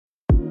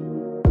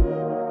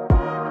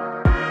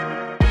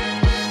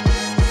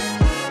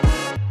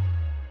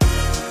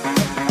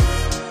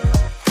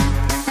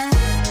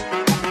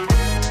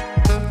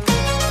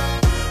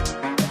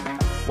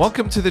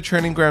Welcome to the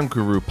Training Ground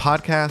Guru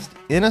podcast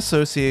in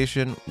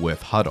association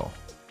with Hudl.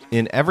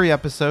 In every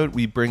episode,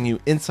 we bring you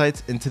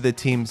insights into the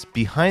teams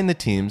behind the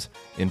teams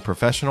in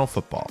professional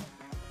football.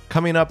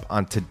 Coming up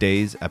on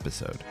today's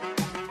episode.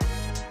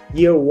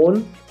 Year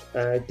one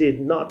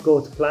did not go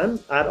to plan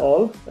at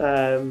all.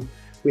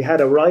 We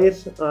had a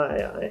riot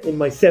in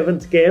my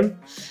seventh game.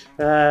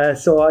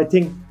 So I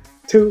think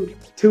two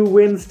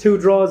wins, 2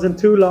 draws and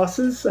 2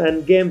 losses,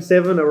 and game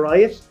 7 a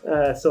riot.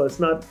 So it's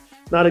not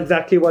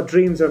exactly what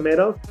dreams are made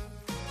of.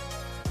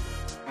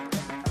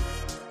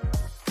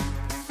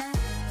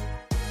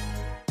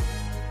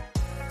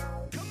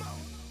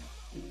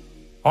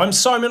 I'm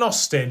Simon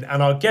Austin,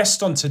 and our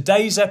guest on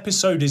today's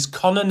episode is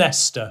Conor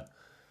Nestor.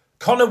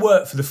 Conor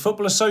worked for the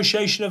Football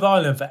Association of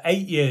Ireland for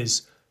 8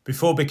 years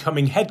before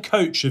becoming head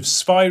coach of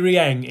Svay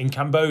Rieng in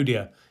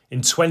Cambodia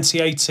in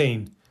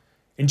 2018.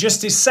 In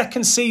just his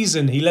second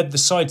season, he led the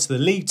side to the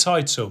league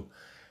title,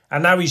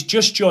 and now he's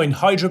just joined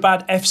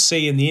Hyderabad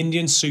FC in the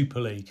Indian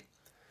Super League.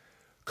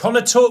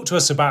 Conor talked to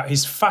us about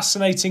his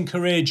fascinating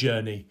career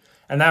journey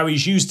and how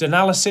he's used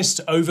analysis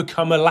to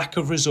overcome a lack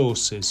of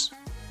resources.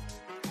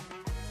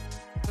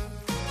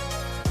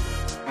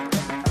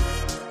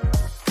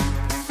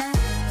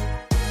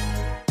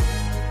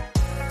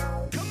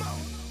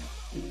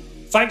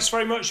 Thanks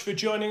very much for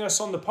joining us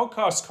on the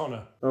podcast,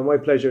 Conor. Oh, my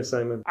pleasure,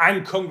 Simon.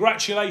 And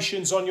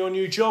congratulations on your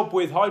new job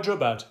with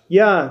Hyderabad.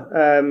 Yeah,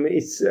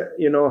 it's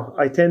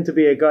I tend to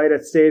be a guy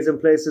that stays in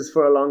places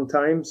for a long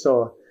time.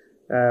 So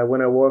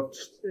when I worked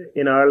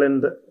in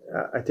Ireland,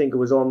 I think it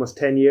was almost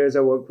 10 years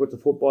I worked with the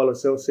Football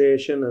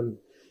Association,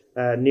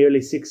 and nearly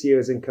 6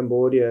 years in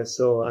Cambodia.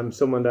 So I'm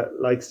someone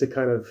that likes to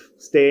kind of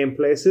stay in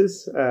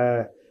places.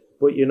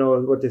 But you know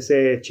what they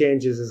say,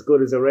 change is as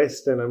good as a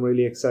rest, and I'm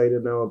really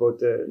excited now about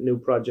the new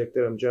project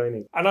that I'm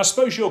joining. And I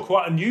suppose you're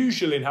quite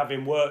unusual in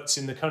having worked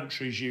in the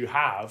countries you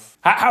have.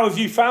 How have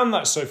you found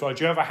that so far?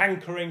 Do you have a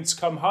hankering to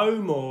come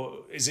home,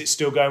 or is it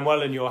still going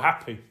well and you're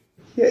happy?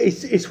 Yeah,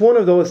 it's one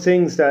of those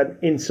things that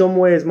in some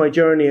ways my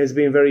journey has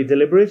been very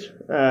deliberate,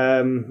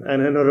 and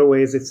in other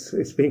ways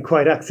it's been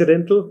quite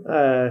accidental.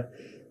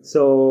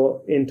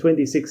 So in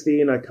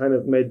 2016 I kind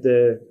of made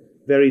the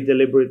very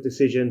deliberate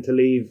decision to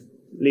leave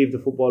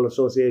the Football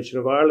Association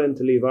of Ireland,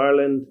 to leave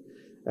Ireland.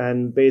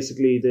 And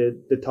basically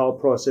the thought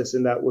process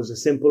in that was a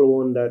simple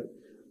one, that,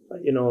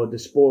 you know, the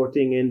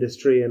sporting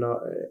industry and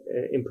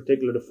in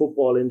particular the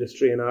football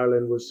industry in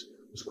Ireland was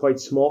quite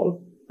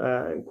small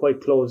and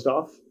quite closed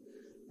off.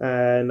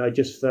 And I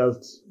just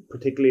felt,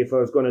 particularly if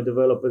I was going to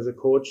develop as a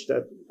coach,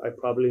 that I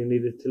probably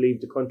needed to leave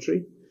the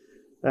country.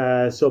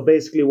 So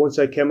basically once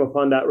I came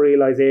upon that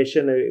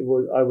realization,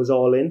 I was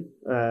all in.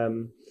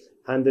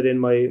 Handed in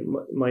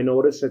my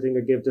notice. I think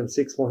I gave them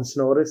 6 months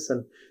notice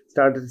and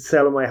started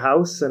selling my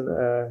house. And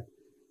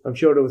I'm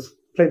sure there was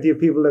plenty of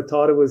people that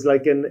thought it was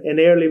like an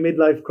early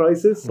midlife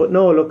crisis. But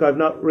no, look, I've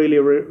not really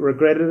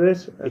regretted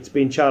it. It's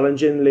been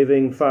challenging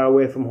living far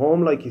away from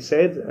home, like you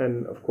said.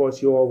 And of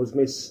course, you always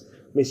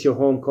miss your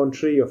home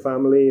country, your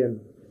family.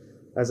 And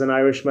as an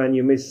Irishman,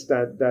 you miss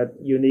that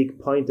unique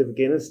pint of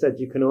Guinness that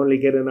you can only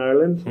get in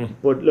Ireland.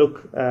 But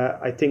look,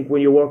 I think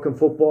when you work in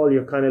football,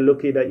 you're kind of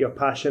lucky that your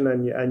passion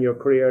and your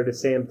career are the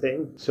same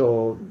thing.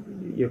 So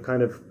you're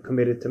kind of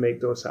committed to make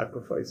those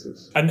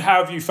sacrifices. And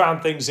how have you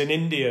found things in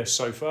India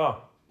so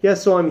far? Yeah,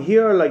 so I'm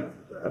here like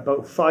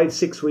about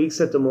 5-6 weeks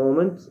at the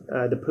moment.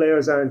 The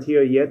players aren't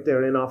here yet.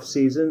 They're in off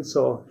season.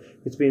 So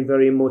it's been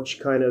very much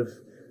kind of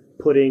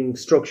putting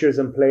structures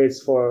in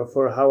place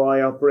for how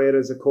I operate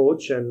as a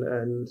coach,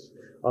 and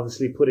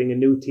obviously putting a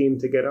new team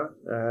together.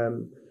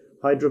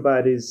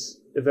 Hyderabad is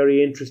a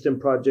very interesting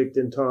project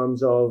in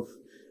terms of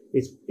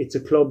it's a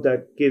club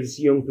that gives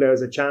young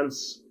players a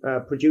chance,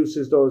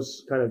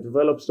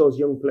 develops those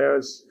young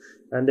players,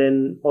 and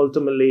then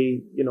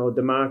ultimately, you know,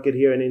 the market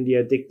here in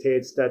India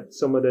dictates that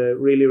some of the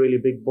really, really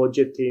big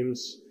budget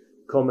teams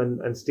come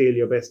and steal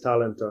your best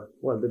talent. Or,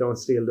 well, they don't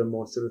steal them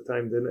most of the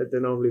time. They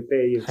normally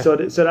pay you. So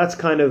that's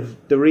kind of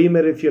the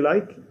remit, if you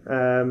like.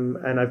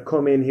 And I've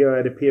come in here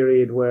at a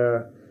period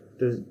where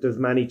there's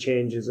many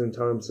changes in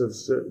terms of,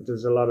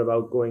 there's a lot of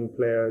outgoing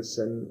players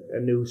and a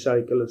new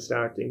cycle of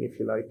starting, if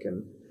you like.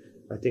 And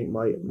I think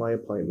my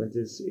appointment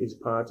is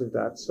part of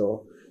that.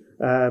 So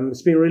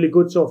it's been really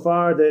good so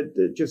far.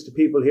 Just the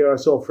people here are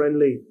so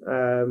friendly.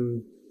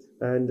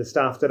 And the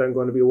staff that I'm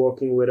going to be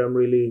working with, I'm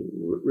really,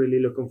 really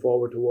looking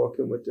forward to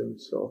working with them.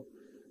 So,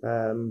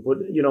 but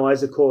you know,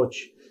 as a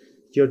coach,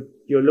 you're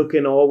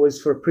looking always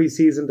for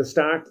pre-season to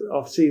start.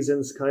 Off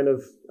season's kind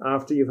of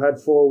after you've had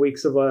 4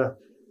 weeks of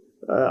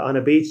on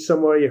a beach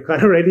somewhere, you're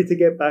kind of ready to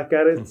get back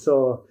at it.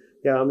 So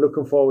yeah, I'm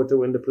looking forward to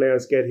when the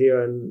players get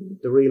here and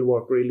the real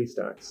work really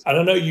starts. And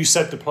I know you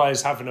said the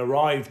players haven't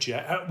arrived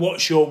yet.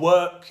 What's your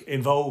work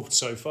involved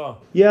so far?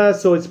 Yeah,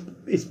 so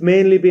it's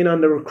mainly been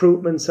on the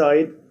recruitment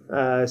side.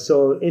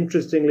 So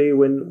interestingly,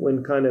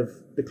 when kind of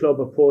the club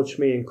approached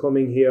me in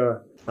coming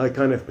here, I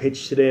kind of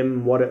pitched to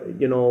them what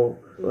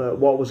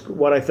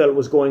I felt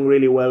was going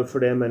really well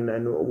for them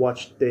and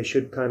what they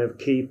should kind of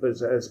keep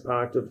as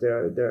part of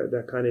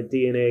their kind of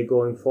DNA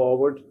going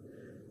forward.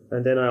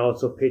 And then I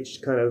also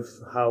pitched kind of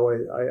how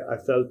I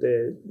felt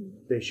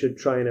they should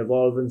try and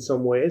evolve in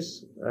some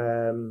ways.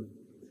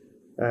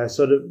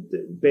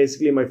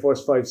 Basically my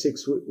first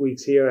 5-6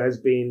 weeks here has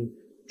been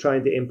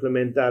trying to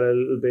implement that a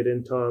little bit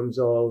in terms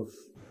of,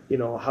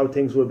 how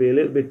things will be a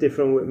little bit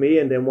different with me,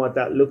 and then what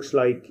that looks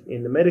like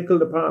in the medical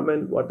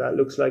department, what that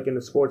looks like in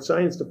the sports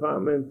science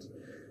department.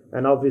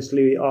 And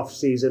obviously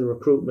off-season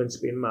recruitment's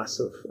been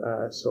massive.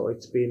 So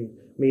it's been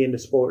me and the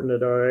sporting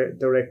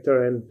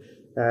director and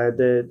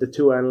the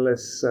two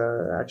analysts.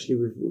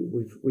 Actually,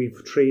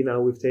 we've three now.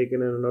 We've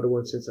taken in another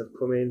one since I've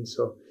come in.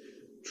 So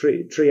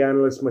three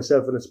analysts,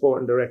 myself and the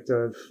sporting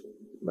director,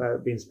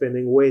 have been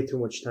spending way too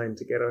much time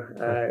together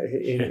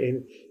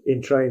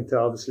in trying to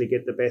obviously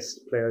get the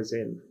best players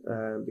in.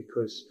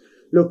 Because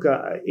look,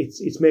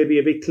 it's maybe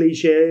a bit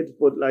cliched,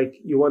 but like,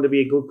 you want to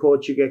be a good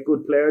coach, you get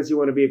good players. You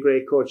want to be a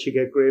great coach, you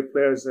get great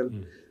players.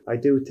 And I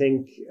do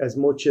think, as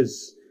much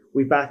as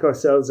we back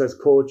ourselves as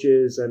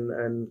coaches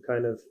and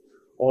kind of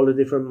all the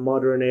different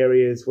modern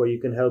areas where you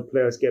can help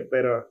players get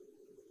better,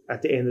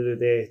 at the end of the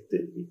day,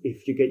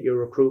 if you get your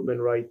recruitment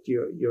right,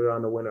 you're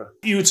on a winner.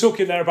 You were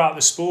talking there about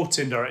the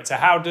sporting director.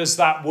 How does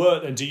that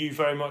work then? Do you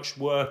very much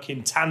work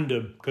in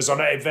tandem? Because I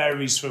know it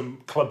varies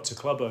from club to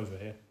club over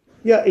here.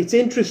 Yeah, it's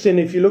interesting.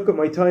 If you look at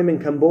my time in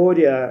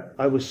Cambodia,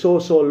 I was so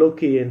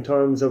lucky in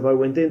terms of I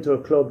went into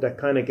a club that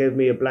kind of gave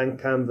me a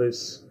blank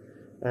canvas,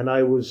 and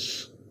I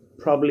was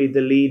probably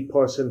the lead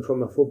person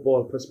from a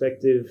football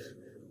perspective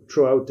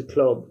throughout the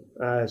club.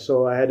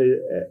 So I had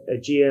a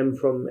GM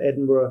from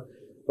Edinburgh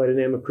by the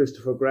name of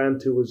Christopher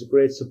Grant, who was a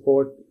great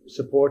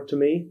support to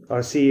me.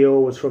 Our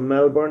CEO was from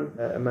Melbourne,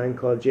 a man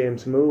called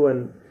James Moo,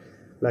 and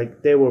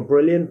like, they were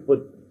brilliant, but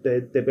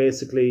they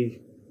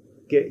basically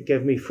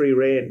gave me free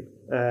rein.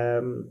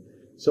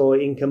 So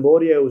in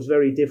Cambodia, it was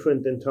very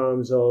different in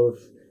terms of,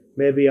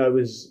 maybe I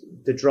was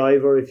the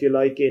driver, if you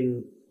like,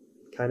 in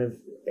kind of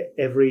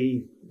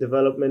every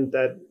development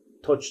that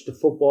touched the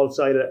football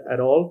side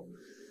at all.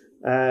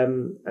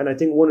 And I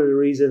think one of the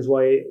reasons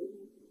why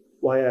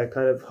I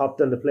kind of hopped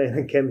on the plane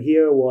and came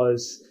here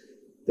was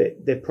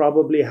that they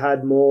probably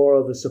had more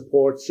of a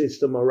support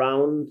system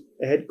around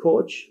a head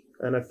coach.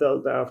 And I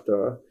felt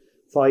after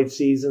 5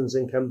 seasons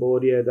in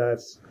Cambodia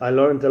that I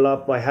learned a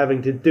lot by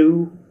having to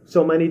do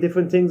so many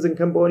different things in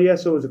Cambodia.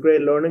 So it was a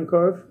great learning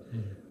curve.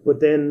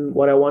 But then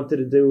what I wanted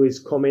to do is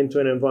come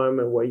into an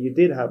environment where you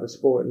did have a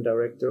sporting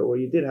director, or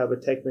you did have a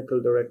technical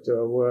director,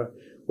 or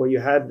where you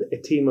had a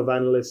team of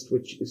analysts,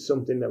 which is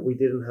something that we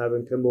didn't have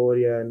in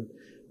Cambodia.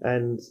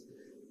 And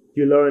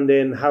you learn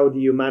then, how do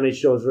you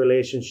manage those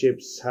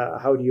relationships?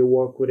 How do you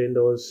work within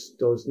those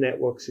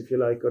networks, if you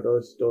like, or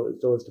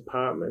those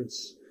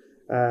departments?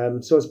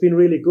 So it's been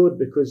really good,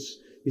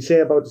 because you say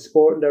about the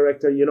sporting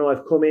director,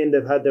 I've come in,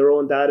 they've had their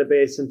own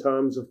database in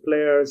terms of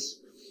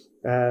players,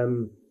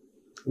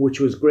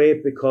 which was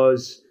great,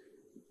 because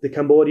the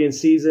Cambodian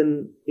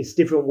season is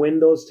different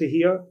windows to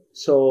here.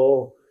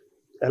 So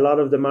a lot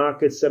of the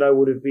markets that I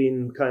would have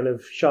been kind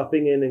of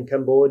shopping in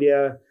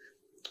Cambodia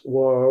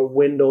were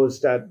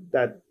windows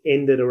that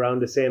ended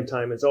around the same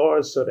time as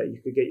ours, so that you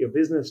could get your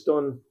business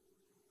done.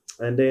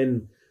 And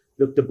then,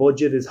 look, the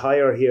budget is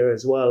higher here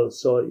as well,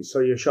 so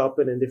you're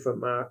shopping in different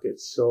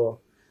markets. So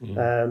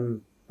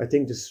I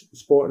think the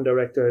sporting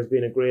director has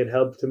been a great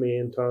help to me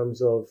in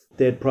terms of,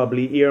 they'd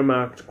probably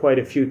earmarked quite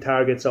a few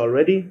targets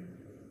already.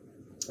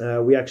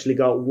 We actually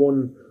got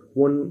one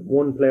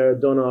player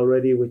done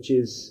already, which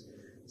is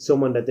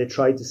someone that they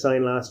tried to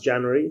sign last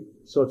January.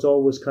 So it's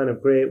always kind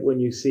of great when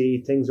you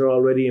see things are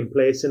already in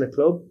place in a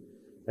club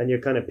and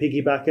you're kind of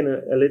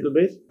piggybacking a little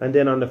bit. And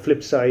then on the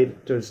flip side,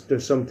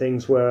 there's some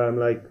things where I'm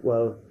like,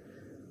 well,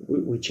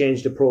 we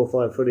changed the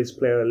profile for this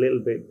player a little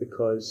bit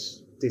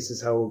because this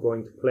is how we're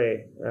going to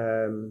play.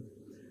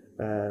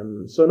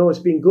 So no, it's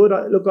been good.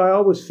 I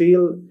always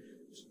feel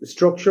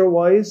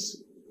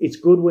structure-wise, it's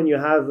good when you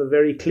have a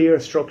very clear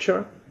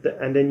structure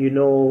and then you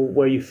know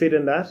where you fit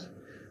in that.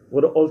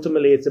 But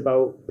ultimately, it's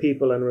about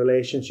people and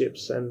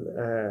relationships. And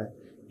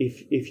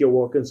if you're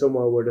working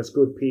somewhere where there's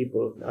good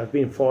people, I've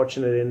been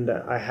fortunate in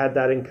that I had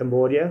that in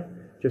Cambodia,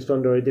 just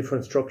under a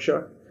different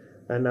structure.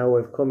 And now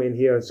I've come in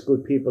here, it's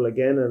good people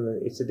again,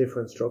 and it's a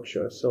different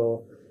structure.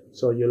 So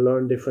you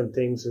learn different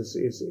things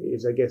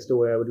is I guess the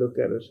way I would look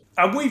at it.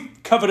 And we've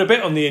covered a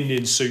bit on the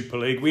Indian Super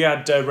League. We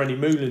had Rennie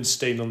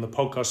Moulenstein on the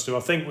podcast, who I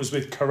think was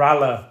with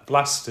Kerala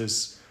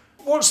Blasters.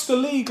 What's the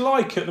league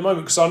like at the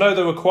moment? Because I know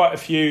there were quite a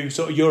few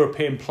sort of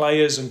European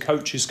players and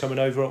coaches coming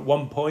over at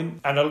one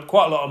point, and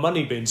quite a lot of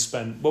money being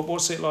spent.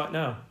 What's it like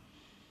now?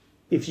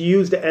 If you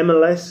use the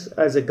MLS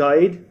as a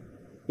guide,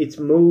 it's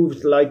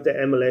moved like the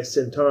MLS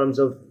in terms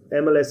of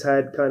MLS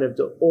had kind of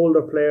the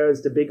older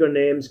players, the bigger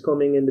names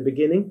coming in the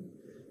beginning.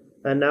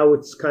 And now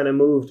it's kind of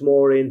moved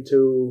more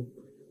into,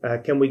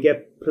 can we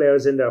get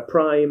players in their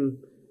prime?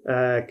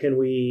 Can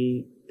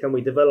we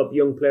develop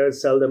young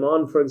players, sell them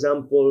on, for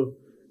example?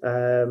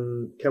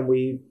 Can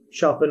we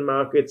shop in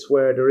markets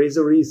where there is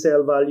a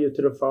resale value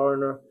to the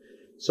foreigner?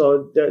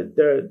 So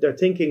they're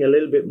thinking a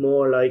little bit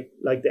more like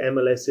the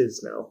MLS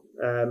is now.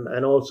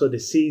 And also the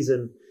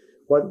season,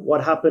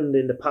 what happened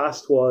in the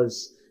past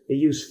was they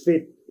used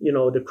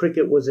the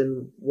cricket was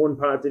in one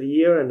part of the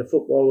year and the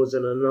football was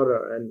in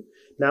another. And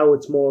now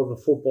it's more of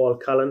a football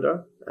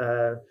calendar,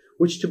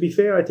 which, to be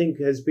fair, I think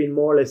has been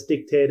more or less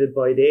dictated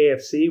by the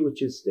AFC,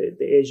 which is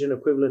the Asian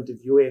equivalent of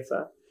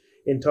UEFA,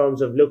 in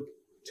terms of, look,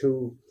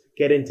 to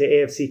get into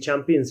AFC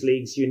Champions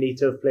Leagues, you need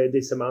to have played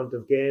this amount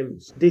of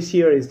games. This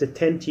year is the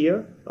 10th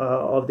year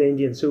of the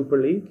Indian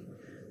Super League.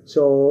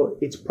 So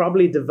it's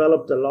probably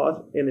developed a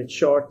lot in a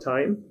short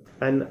time.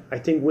 And I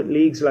think with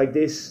leagues like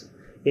this,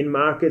 in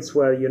markets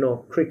where,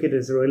 cricket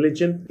is a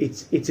religion,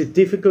 it's a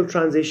difficult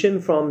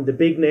transition from the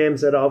big names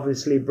that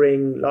obviously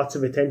bring lots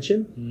of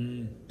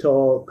attention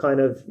to kind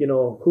of,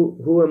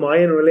 who am I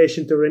in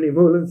relation to Rennie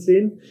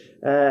Moulenstein?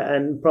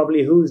 And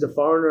probably who's the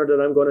foreigner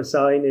that I'm going to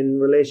sign in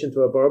relation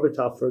to a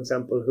Berbatov, for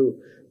example,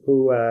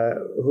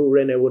 who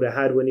Rennie would have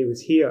had when he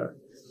was here.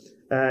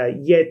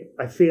 Yet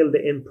I feel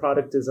the end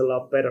product is a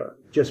lot better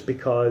just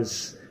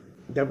because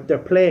they're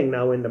playing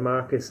now in the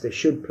markets they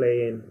should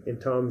play in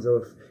terms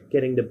of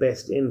getting the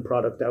best end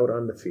product out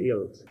on the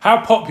field.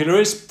 How popular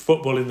is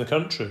football in the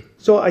country?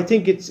 So I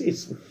think it's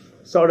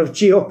sort of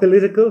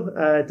geopolitical.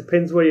 It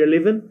depends where you're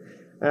living.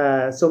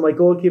 So my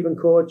goalkeeping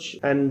coach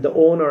and the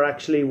owner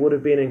actually would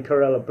have been in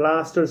Kerala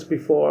Blasters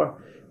before.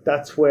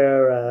 That's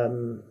where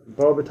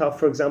Berbatov,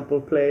 for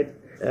example, played.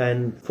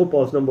 And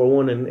football's number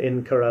one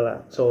in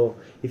Kerala. So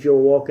if you're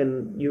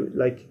walking,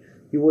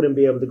 you wouldn't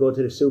be able to go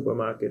to the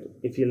supermarket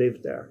if you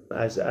lived there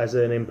as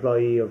an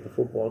employee of the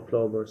football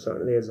club or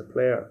certainly as a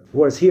player.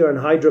 Whereas here in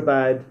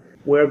Hyderabad,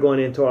 we're going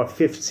into our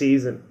 5th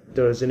season.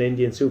 There's an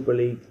Indian Super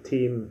League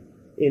team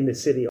in the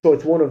city. So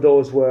it's one of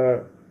those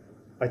where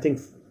I think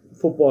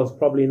football is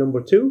probably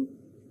number 2,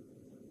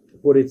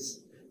 but it's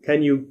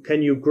can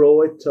you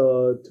grow it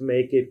to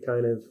make it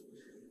kind of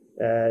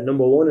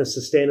number 1, a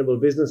sustainable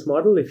business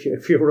model if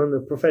you run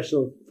a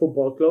professional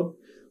football club,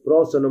 but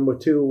also number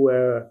 2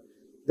 where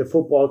the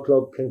football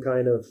club can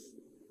kind of,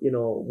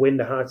 win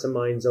the hearts and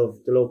minds of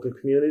the local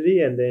community,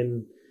 and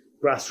then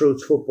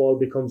grassroots football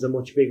becomes a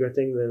much bigger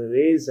thing than it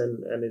is,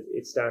 and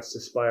it starts to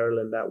spiral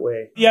in that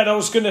way. Yeah, and I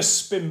was going to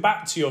spin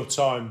back to your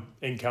time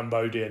in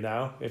Cambodia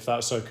now, if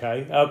that's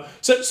okay.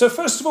 So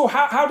first of all,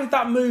 how did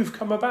that move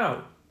come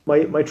about?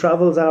 My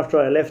travels after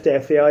I left the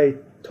FAI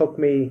took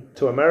me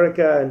to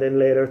America and then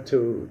later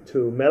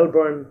to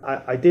Melbourne.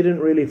 I didn't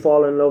really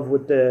fall in love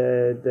with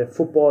the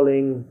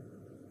footballing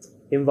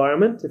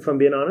environment, if I'm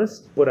being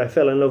honest, but I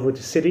fell in love with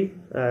the city.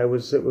 It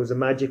was a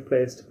magic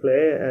place to play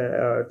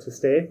or to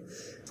stay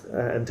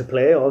and to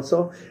play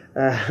also.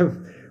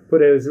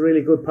 But it was a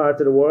really good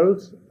part of the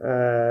world.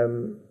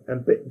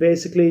 And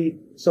basically,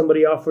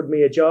 somebody offered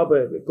me a job.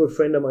 A good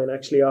friend of mine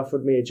actually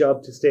offered me a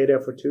job to stay there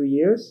for 2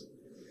 years.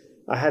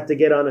 I had to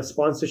get on a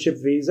sponsorship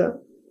visa,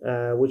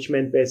 which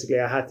meant basically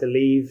I had to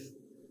leave,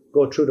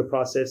 go through the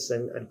process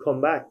and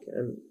come back.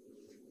 And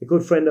a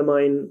good friend of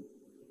mine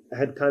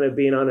had kind of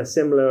been on a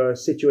similar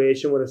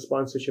situation with a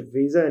sponsorship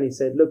visa, and he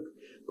said, look,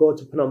 go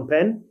to Phnom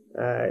Penh.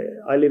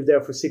 I lived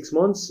there for 6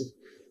 months.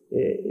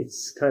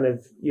 It's kind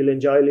of, you'll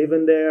enjoy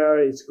living there.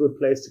 It's a good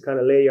place to kind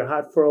of lay your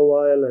hat for a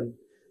while, and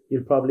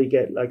you'll probably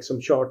get like some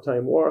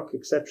short-time work,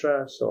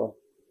 etc. So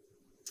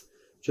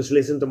just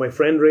listened to my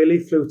friend, really.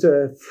 Flew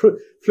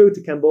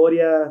to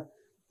Cambodia,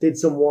 did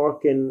some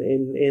work in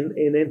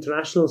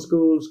international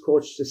schools,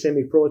 coached the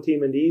semi-pro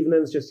team in the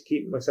evenings just to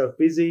keep myself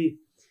busy.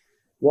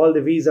 While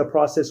the visa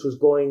process was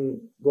going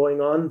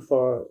on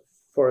for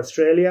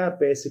Australia,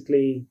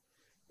 basically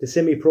the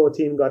semi-pro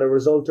team got a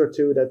result or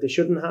two that they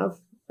shouldn't have,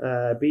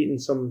 beaten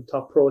some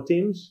top pro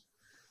teams.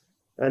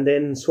 And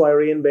then Svay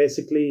Rieng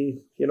basically,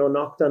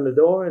 knocked on the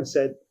door and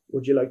said,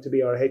 would you like to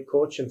be our head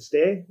coach and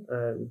stay?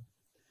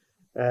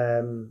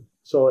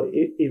 So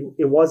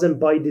it wasn't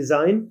by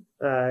design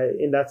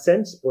in that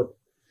sense, but,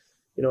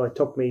 it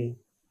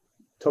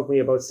took me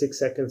about 6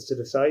 seconds to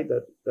decide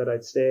that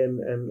I'd stay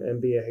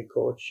and be a head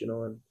coach,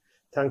 and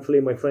thankfully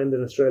my friend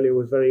in Australia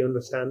was very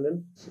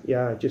understanding.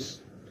 Yeah, I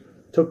just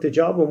took the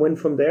job and went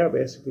from there,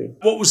 basically.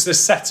 What was the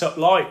setup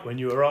like when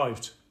you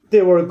arrived?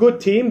 They were a good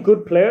team,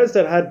 good players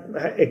that had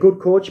a good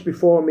coach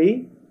before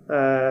me.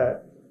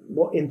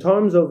 In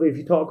terms of, if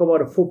you talk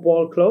about a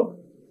football club,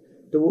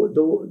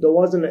 there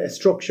wasn't a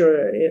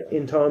structure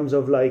in terms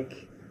of like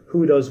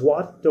who does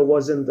what. There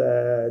wasn't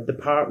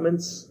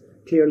departments,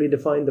 clearly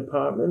defined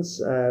departments.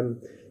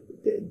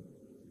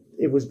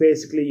 It was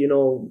basically,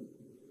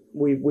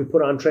 we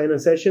put on training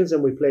sessions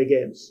and we play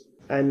games.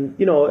 And,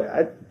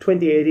 at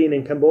 2018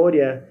 in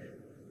Cambodia,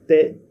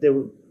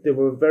 they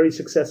were very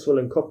successful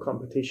in cup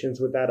competitions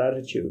with that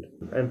attitude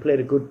and played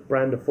a good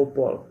brand of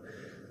football.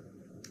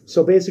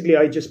 So basically,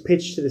 I just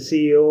pitched to the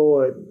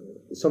CEO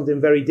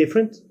something very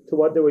different to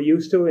what they were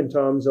used to in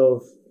terms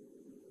of,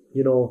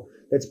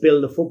 let's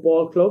build a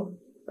football club.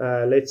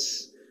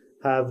 Let's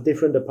have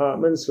different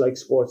departments like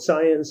sports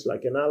science,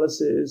 like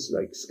analysis,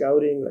 like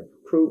scouting, like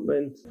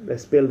recruitment.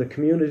 Let's build a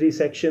community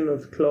section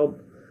of the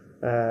club.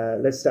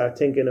 Let's start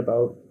thinking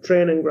about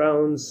training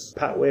grounds,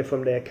 pathway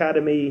from the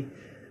academy,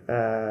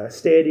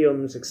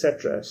 stadiums,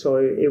 etc. So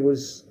it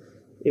was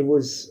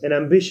an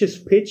ambitious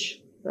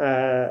pitch,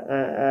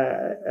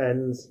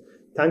 And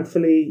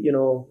thankfully, you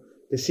know,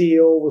 the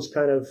CEO was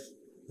kind of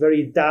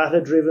very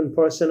data-driven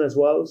person as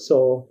well.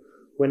 So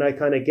when I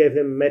kind of gave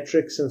him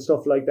metrics and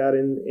stuff like that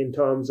in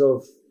terms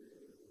of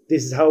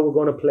this is how we're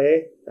going to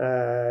play,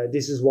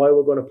 this is why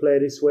we're going to play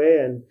this way,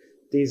 and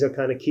these are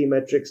kind of key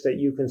metrics that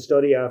you can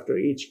study after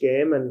each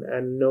game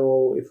and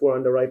know if we're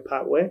on the right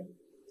pathway.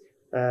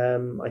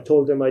 I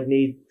told him I'd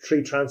need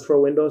 3 transfer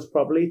windows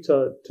probably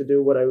to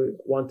do what I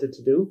wanted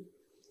to do.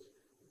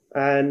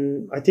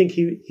 And I think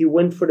he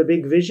went for the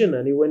big vision,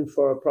 and he went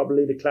for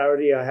probably the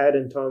clarity I had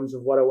in terms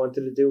of what I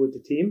wanted to do with the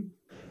team.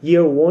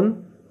 Year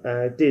 1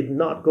 did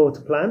not go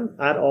to plan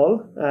at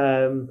all.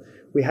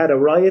 We had a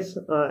riot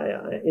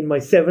in my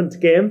 7th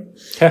game.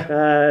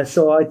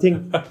 So I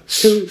think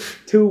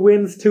two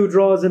wins, 2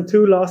 draws and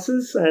 2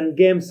 losses, and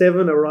game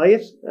 7 a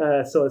riot.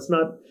 So it's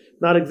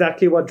not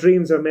exactly what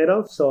dreams are made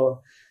of.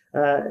 So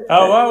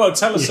well,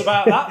 tell us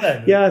about that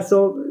then. Yeah,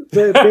 so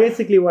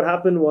basically what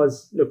happened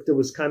was, look, there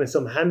was kind of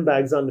some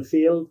handbags on the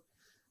field.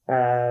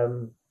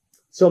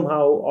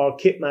 Somehow our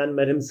kit man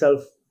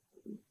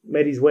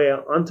made his way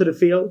onto the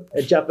field.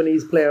 A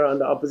Japanese player on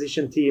the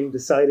opposition team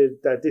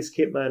decided that this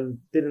kit man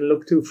didn't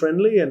look too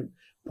friendly and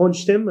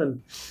punched him.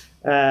 And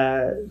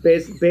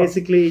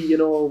basically, you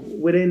know,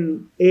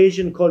 within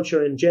Asian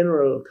culture in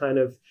general, kind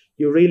of,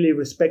 you really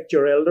respect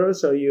your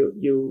elders, or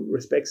you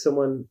respect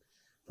someone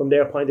from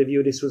their point of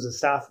view. This was a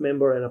staff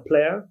member and a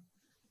player.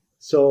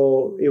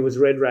 So it was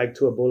red rag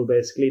to a bull,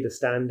 basically. The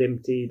stand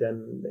emptied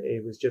and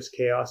it was just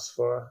chaos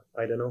for,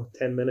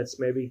 10 minutes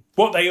maybe.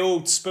 What, they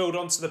all spilled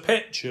onto the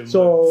pitch and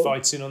were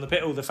fighting on the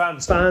pitch, all the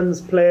fans?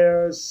 Fans,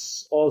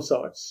 players, all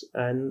sorts.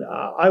 And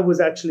I was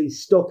actually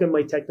stuck in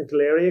my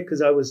technical area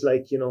because I was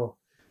like, you know,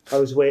 I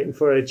was waiting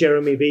for a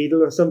Jeremy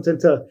Beadle or something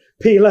to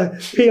peel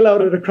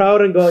out of the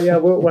crowd and go, yeah,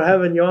 we're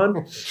having you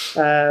on.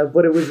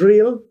 But it was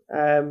real.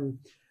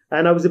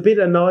 And I was a bit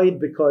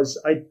annoyed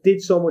because I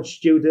did so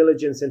much due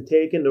diligence in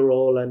taking the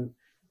role, and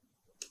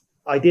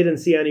I didn't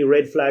see any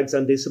red flags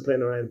on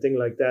discipline or anything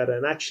like that.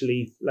 And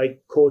actually,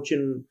 like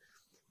coaching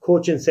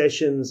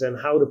sessions and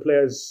how the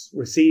players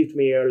received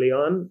me early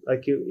on,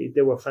 like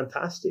they were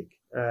fantastic.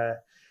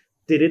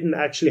 They didn't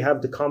actually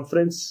have the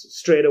confidence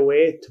straight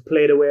away to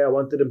play the way I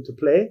wanted them to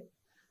play,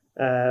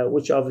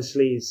 which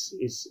obviously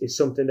is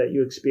something that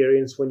you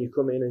experience when you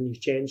come in and you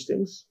change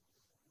things.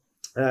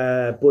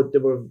 But they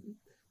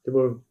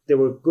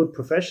were good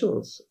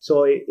professionals,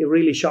 so it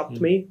really shocked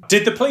me.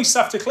 Did the police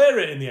have to clear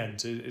it in the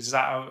end? Is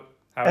that how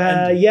it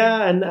ended?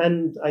 Yeah,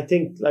 and I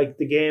think like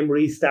the game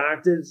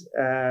restarted,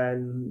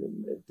 and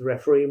the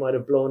referee might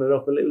have blown it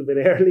up a little bit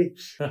early.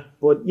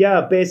 But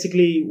yeah,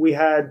 basically we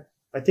had,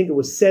 I think it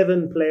was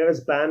 7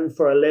 players banned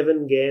for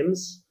 11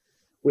 games.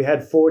 We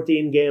had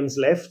 14 games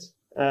left.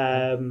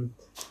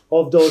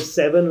 Of those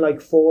 7,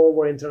 like 4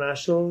 were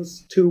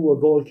internationals, 2 were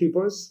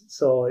goalkeepers.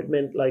 So it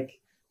meant like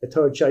a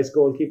third choice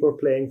goalkeeper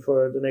playing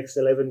for the next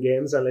 11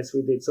 games unless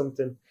we did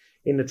something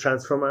in the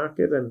transfer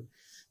market. And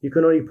you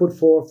can only put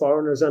 4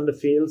 foreigners on the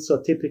field.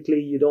 So typically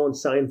you don't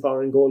sign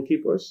foreign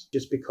goalkeepers,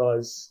 just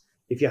because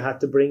if you had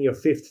to bring your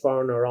 5th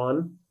foreigner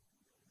on,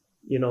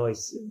 you know,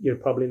 you're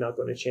probably not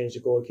going to change the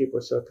goalkeeper.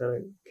 So it kind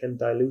of can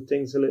dilute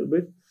things a little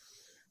bit.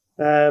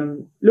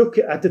 Look,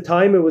 at the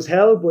time it was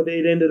hell, but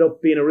it ended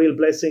up being a real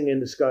blessing in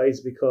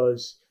disguise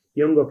because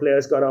younger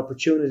players got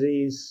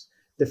opportunities.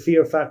 The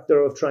fear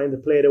factor of trying to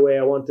play the way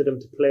I wanted them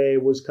to play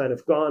was kind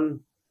of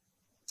gone.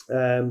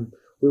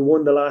 We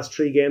won the last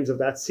 3 games of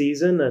that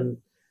season, and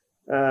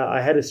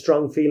I had a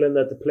strong feeling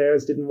that the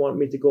players didn't want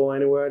me to go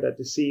anywhere, that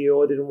the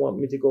CEO didn't want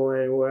me to go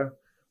anywhere.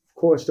 Of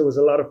course, there was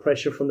a lot of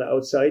pressure from the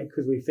outside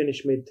because we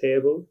finished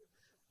mid-table.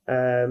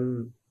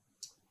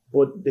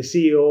 But the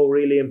CEO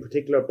really in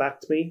particular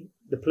backed me.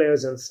 The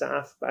players and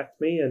staff backed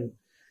me, and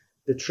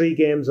the 3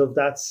 games of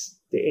the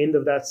end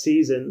of that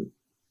season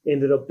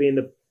ended up being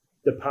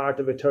the part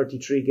of a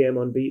 33-game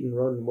unbeaten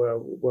run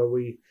where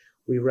we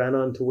ran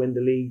on to win the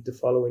league the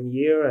following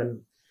year,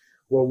 and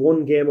we're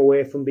 1 game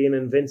away from being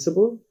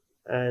invincible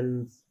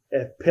and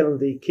a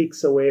penalty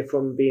kicks away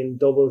from being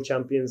double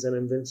champions and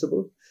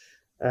invincible.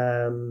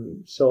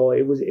 So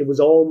it was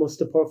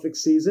almost a perfect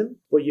season,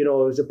 but you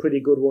know, it was a pretty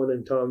good one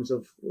in terms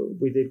of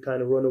we did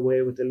kind of run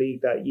away with the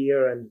league that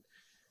year, and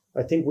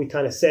I think we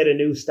kind of set a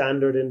new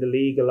standard in the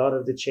league. A lot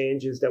of the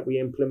changes that we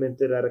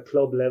implemented at a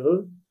club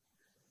level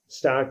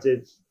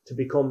started to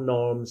become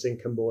norms in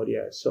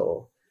Cambodia.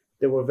 So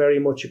they were very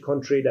much a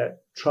country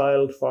that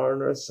trialed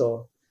foreigners.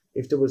 So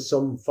if there was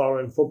some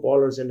foreign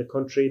footballers in the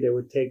country, they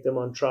would take them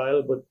on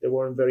trial, but they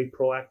weren't very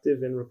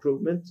proactive in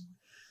recruitment.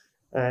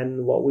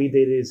 And what we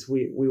did is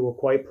we were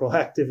quite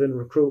proactive in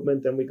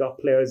recruitment, and we got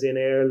players in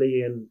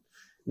early, and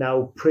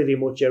now pretty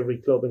much every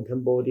club in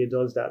Cambodia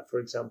does that, for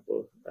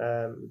example.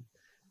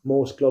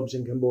 Most clubs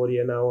in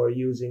Cambodia now are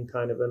using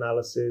kind of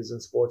analysis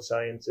and sports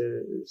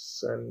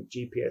sciences and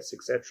GPS,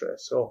 etc.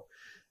 So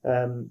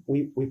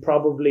we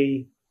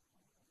probably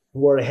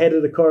were ahead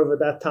of the curve at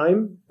that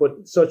time,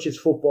 but such is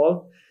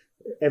football.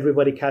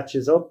 Everybody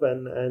catches up,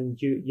 and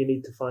you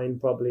need to find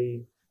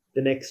probably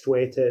the next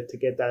way to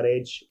get that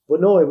edge.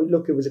 But no,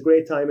 it was a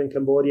great time in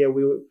Cambodia.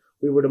 We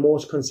were the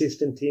most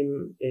consistent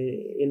team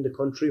in the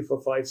country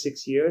for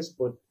 5-6 years,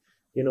 but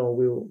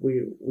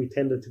we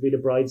tended to be the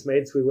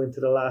bridesmaids. We went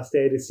to the last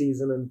day of the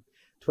season in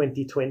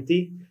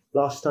 2020,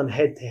 lost on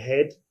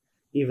head-to-head,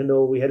 even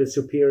though we had a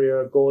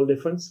superior goal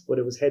difference, but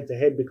it was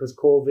head-to-head because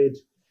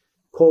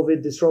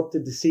COVID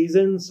disrupted the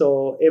season,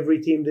 so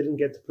every team didn't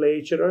get to play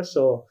each other.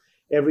 So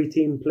every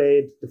team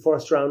played the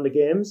first round of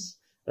games,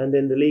 and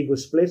then the league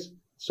was split.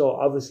 So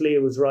obviously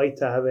it was right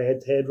to have a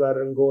head-to-head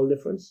rather than goal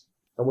difference.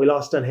 And we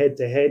lost on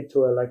head-to-head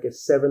to a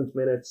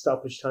 7th-minute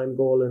stoppage time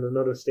goal in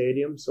another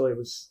stadium. So it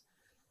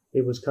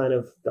was kind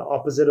of the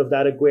opposite of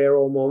that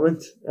Aguero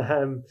moment.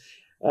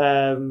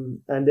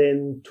 And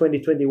then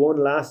 2021,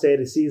 last day of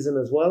the season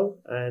as well,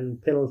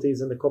 and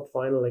penalties in the cup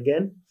final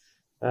again.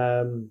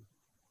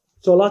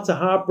 So lots of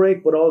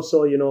heartbreak, but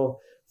also,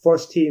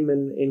 first team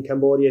in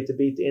Cambodia to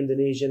beat the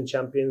Indonesian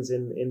champions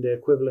in the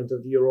equivalent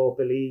of the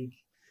Europa League.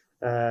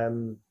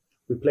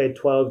 We played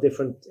 12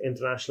 different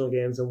international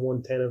games and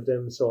won 10 of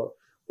them. So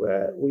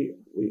we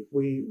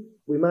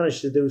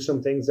managed to do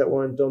some things that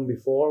weren't done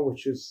before,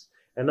 which was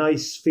a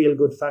nice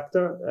feel-good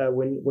factor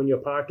when you're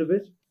part of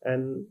it.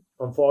 And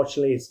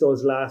unfortunately, it's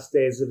those last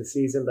days of the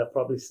season that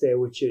probably stay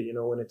with you,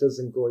 when it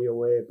doesn't go your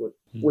way. But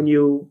when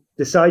you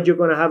decide you're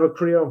going to have a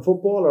career in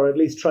football, or at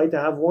least try to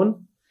have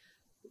one,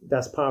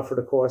 that's par for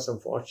the course,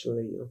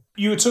 unfortunately.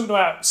 You were talking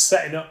about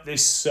setting up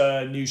this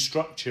new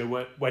structure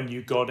when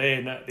you got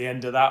in at the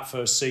end of that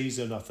first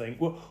season, I think.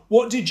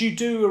 What did you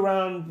do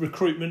around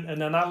recruitment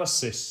and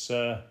analysis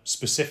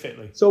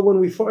specifically? So when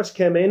we first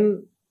came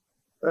in,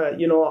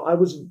 I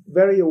was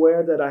very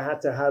aware that I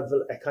had to have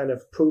a kind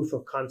of proof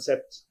of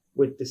concept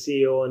with the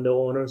CEO and the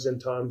owners in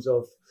terms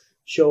of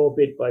show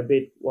bit by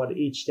bit what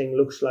each thing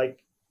looks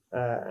like.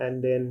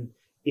 And then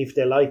if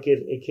they like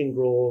it, it can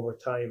grow over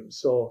time.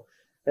 So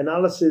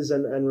analysis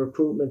and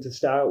recruitment to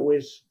start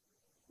with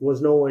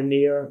was nowhere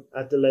near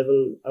at the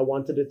level I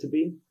wanted it to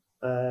be.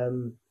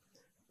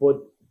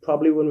 But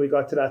probably when we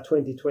got to that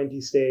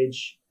 2020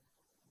 stage,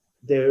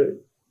 the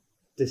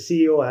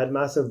CEO had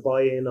massive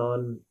buy-in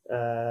on,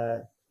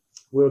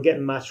 we were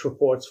getting match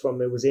reports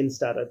from, it was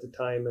Instat at the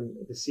time, and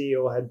the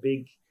CEO had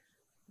big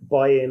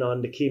buy-in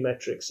on the key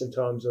metrics in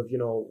terms of,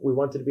 we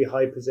wanted to be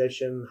high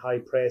possession, high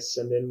press,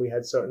 and then we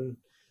had certain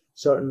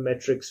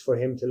metrics for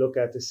him to look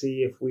at to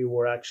see if we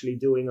were actually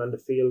doing on the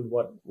field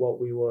what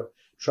we were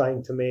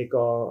trying to make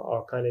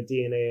our kind of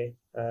DNA.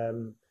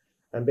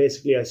 And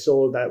basically I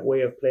sold that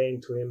way of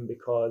playing to him,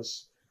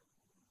 because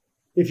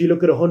if you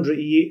look at 100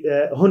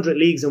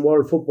 leagues in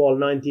world football,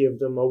 90 of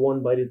them are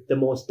won by the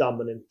most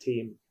dominant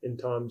team in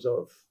terms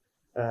of,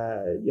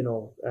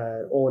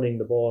 owning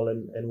the ball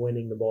and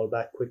winning the ball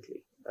back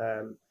quickly.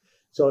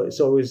 So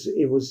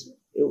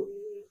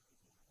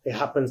it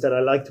happens that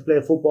I like to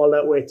play football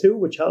that way too,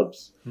 which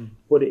helps.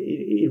 But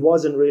it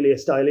wasn't really a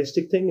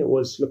stylistic thing. It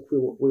was, look,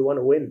 we want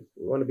to win.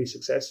 We want to be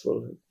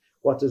successful.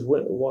 What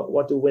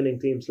do winning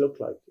teams look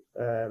like?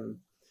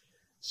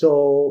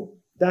 So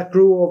that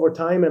grew over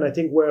time, and I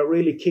think where it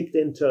really kicked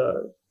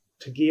into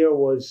gear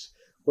was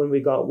when we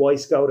got Y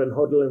Scout and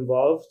Hudl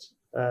involved,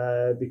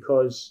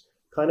 because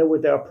kind of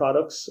with their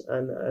products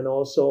and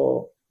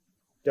also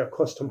their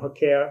customer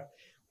care,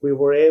 we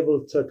were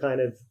able to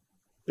kind of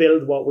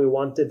build what we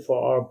wanted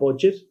for our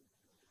budget,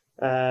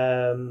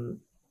 and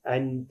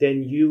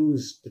then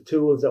use the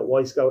tools that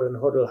Y Scout and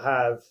Hudl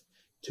have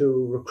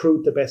to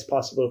recruit the best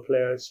possible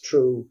players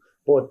through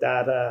both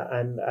data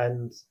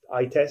and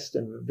eye test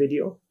and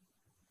video.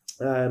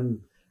 And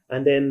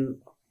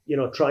then,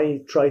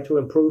 try to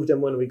improve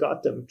them when we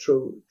got them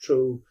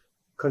through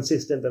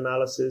consistent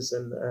analysis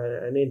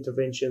and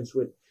interventions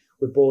with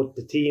both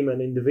the team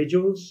and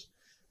individuals.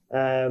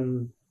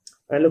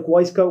 And look,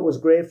 Y Scout was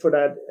great for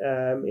that,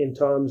 in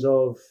terms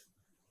of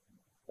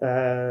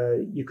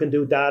you can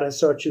do data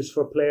searches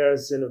for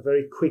players in a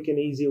very quick and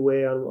easy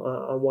way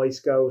on Y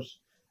Scout.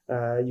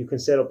 You can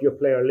set up your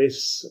player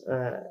lists.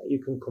 You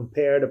can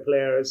compare the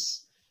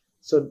players.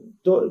 So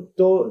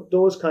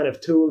those kind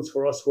of tools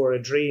for us were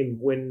a dream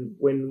when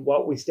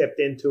what we stepped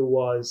into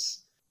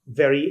was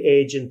very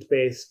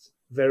agent-based,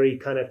 very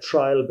kind of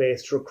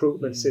trial-based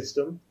recruitment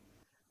system,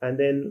 and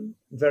then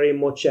very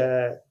much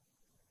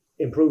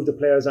improve the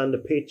players on the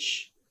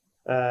pitch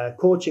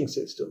coaching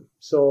system.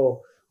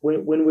 So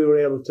when we were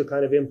able to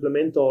kind of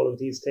implement all of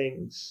these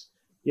things,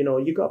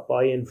 you got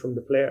buy-in from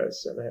the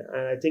players. And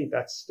I think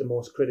that's the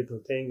most critical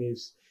thing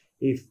is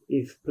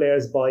if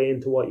players buy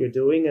into what you're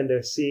doing and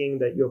they're seeing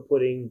that you're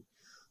putting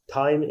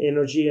time,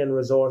 energy and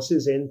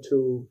resources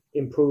into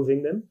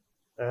improving them,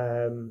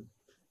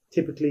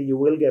 typically you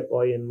will get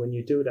buy-in when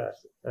you do that.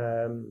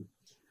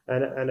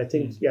 And I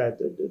think,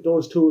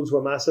 those tools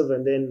were massive.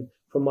 And then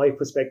from my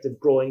perspective,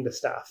 growing the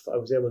staff, I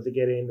was able to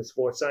get in a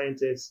sports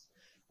scientist,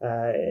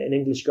 an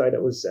English guy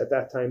that was at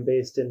that time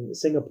based in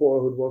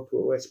Singapore who'd worked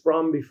with West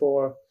Brom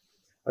before.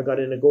 I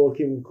got in a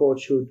goalkeeping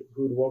coach who'd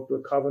worked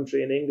with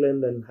Coventry in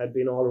England and had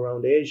been all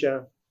around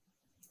Asia.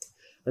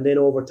 And then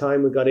over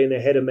time, we got in a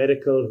head of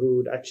medical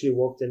who'd actually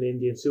worked in the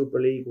Indian Super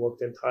League,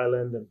 worked in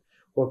Thailand and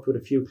worked with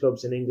a few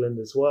clubs in England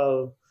as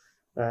well.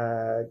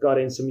 Got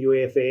in some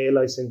UEFA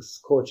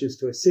licensed coaches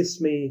to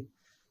assist me.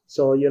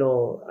 So,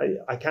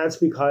 I can't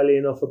speak highly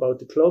enough about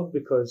the club,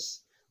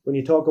 because when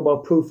you talk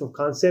about proof of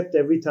concept,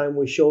 every time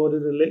we showed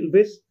it a little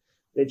bit,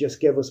 they just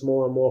gave us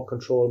more and more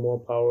control, more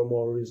power,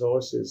 more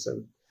resources.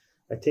 And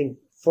I think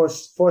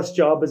first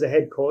job as a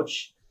head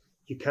coach,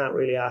 you can't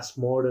really ask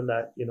more than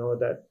that,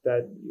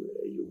 that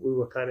we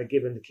were kind of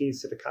given the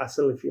keys to the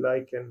castle, if you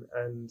like,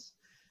 and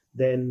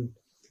then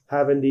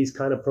having these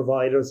kind of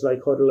providers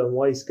like Hudl and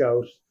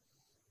Wisecout.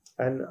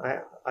 And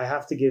I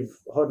have to give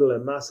Hudl a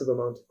massive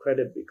amount of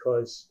credit,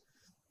 because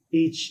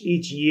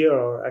each year,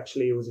 or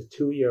actually it was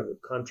a 2-year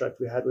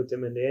contract we had with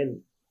them in the end,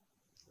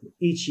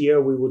 each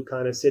year we would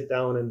kind of sit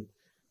down and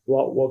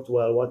what worked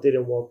well, what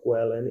didn't work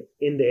well. And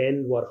in the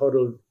end, what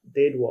Hudl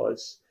did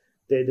was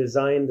they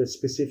designed a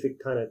specific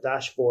kind of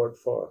dashboard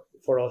for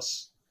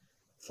us,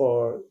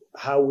 for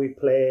how we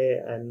play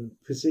and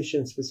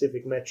position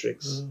specific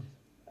metrics.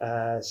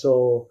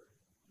 So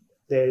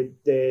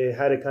they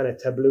had a kind of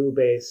Tableau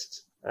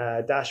based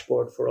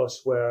dashboard for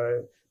us, where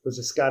it was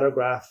a scatter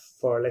graph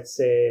for, let's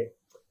say,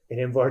 an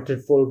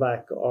inverted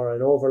fullback or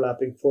an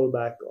overlapping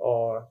fullback,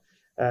 or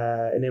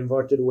an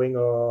inverted winger,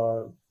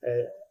 or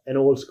an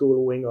old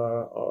school winger,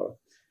 or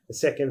a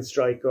second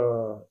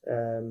striker,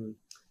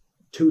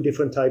 two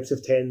different types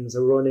of 10s, a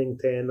running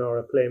 10 or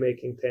a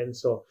playmaking 10.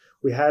 So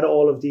we had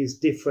all of these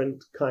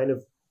different kind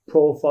of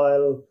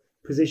profile,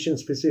 position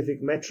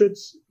specific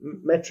metrics,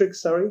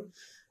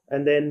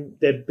 and then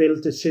they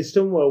built a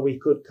system where we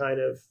could kind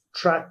of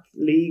track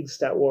leagues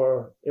that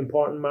were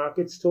important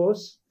markets to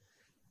us.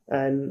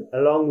 And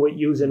along with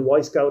using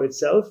Wisecout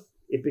itself,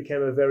 it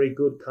became a very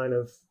good kind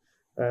of,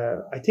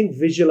 I think,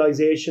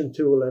 visualization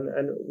tool.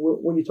 And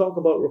when you talk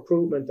about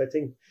recruitment, I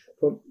think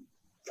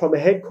from a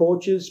head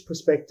coach's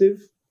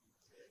perspective,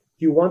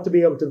 you want to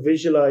be able to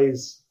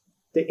visualize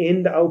the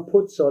end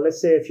output. So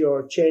let's say if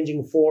you're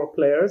changing 4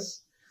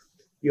 players,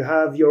 you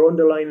have your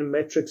underlying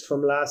metrics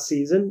from last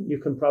season. You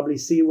can probably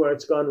see where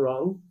it's gone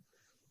wrong.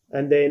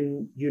 And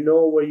then you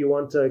know where you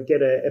want to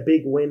get a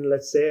big win,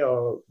 let's say,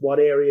 or what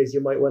areas you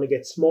might want to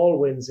get small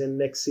wins in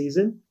next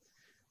season.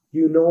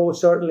 You know,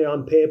 certainly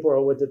on paper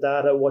or with the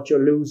data, what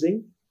you're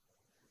losing.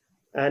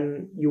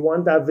 And you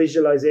want that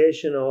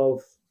visualization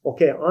of,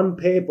 okay, on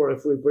paper,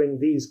 if we bring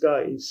these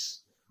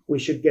guys, we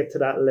should get to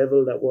that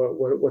level that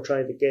we're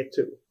trying to get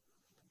to.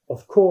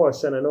 Of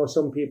course, and I know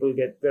some people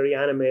get very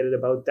animated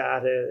about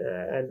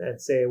data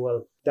and say,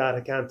 well, data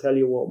can't tell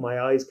you what my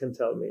eyes can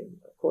tell me.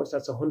 Of course,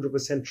 that's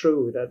 100%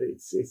 true, that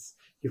it's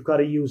you've got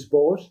to use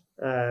both.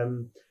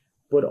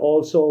 But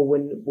also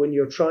when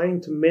you're trying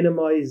to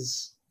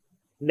minimize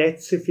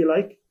nets, if you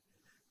like,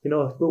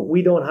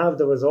 we don't have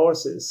the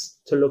resources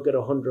to look at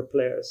 100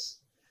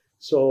 players.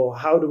 So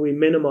how do we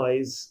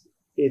minimize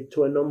it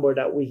to a number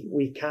that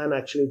we can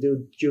actually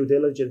do due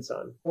diligence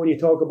on? When you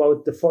talk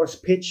about the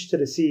first pitch to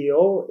the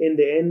CEO, in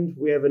the end,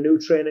 we have a new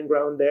training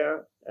ground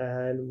there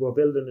and we're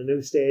building a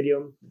new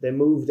stadium. They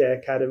moved the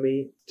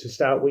academy to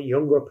start with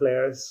younger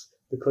players,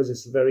 because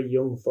it's a very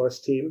young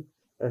first team,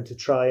 and to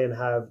try and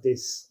have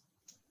this,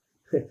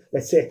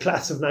 let's say, a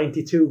class of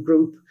 92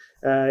 group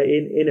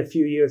in a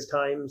few years'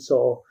 time.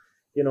 So,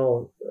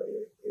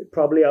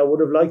 probably I would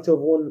have liked to have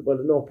won, I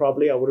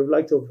would have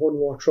liked to have won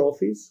more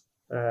trophies.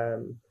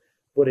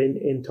 But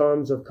in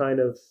terms of kind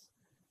of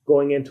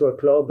going into a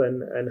club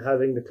and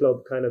having the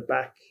club kind of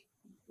back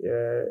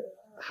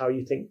how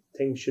you think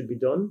things should be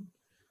done,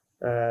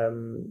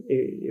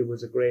 it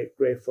was a great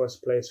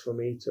first place for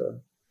me to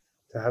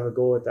have a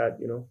go at that,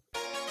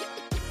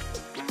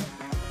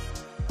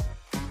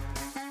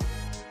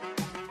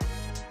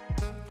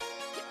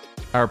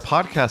 Our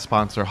podcast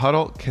sponsor,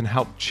 Hudl, can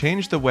help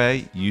change the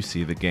way you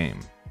see the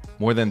game.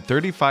 More than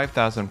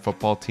 35,000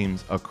 football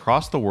teams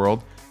across the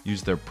world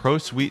use their Pro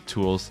Suite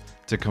tools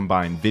to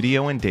combine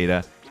video and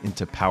data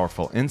into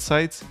powerful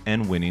insights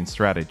and winning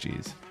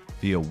strategies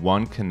via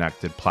one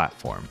connected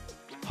platform.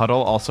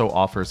 Hudl also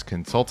offers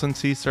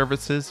consultancy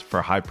services for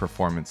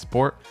high-performance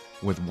sport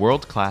with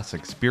world-class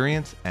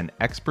experience and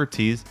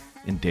expertise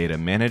in data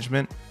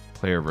management,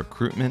 player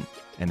recruitment,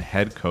 and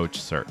head coach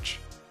search.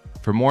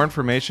 For more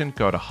information,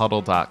 go to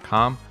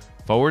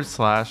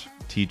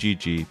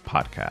hudl.com/TGG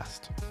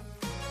Podcast.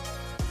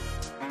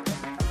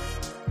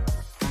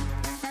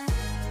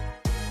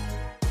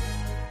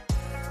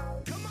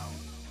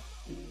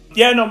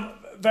 Yeah, and I'm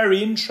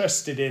very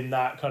interested in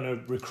that kind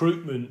of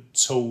recruitment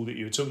tool that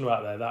you were talking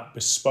about there, that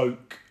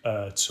bespoke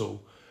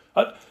tool.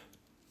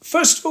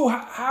 First of all,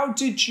 how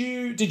did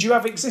you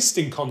have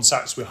existing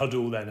contacts with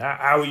Hudl then?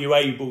 How were you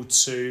able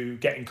to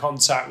get in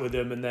contact with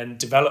them and then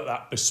develop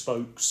that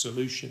bespoke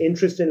solution?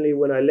 Interestingly,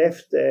 when I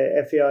left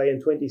FAI in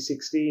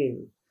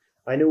 2016,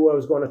 I knew I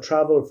was going to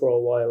travel for a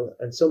while.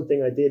 And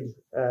something I did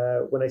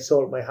when I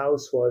sold my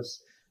house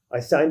was I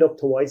signed up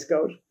to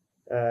Wisecout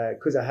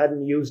because I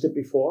hadn't used it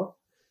before.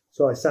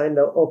 So I signed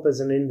up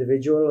as an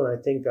individual, and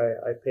I think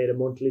I paid a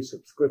monthly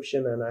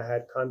subscription, and I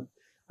had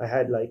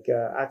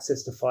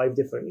access to 5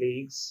 different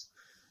leagues.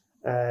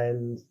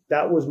 And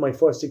that was my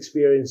first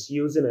experience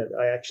using it.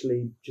 I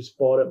actually just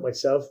bought it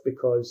myself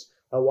because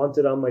I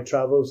wanted on my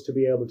travels to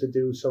be able to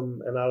do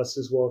some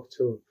analysis work,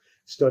 to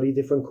study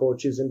different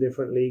coaches in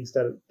different leagues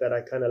that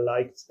I kind of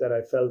liked, that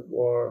I felt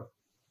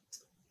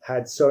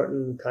had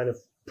certain kind of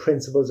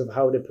principles of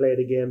how they play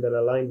the game that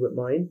aligned with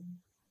mine.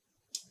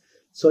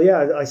 So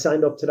yeah, I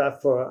signed up to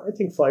that for, I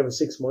think, 5 or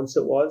 6 months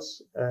it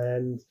was.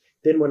 And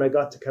then when I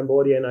got to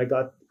Cambodia and I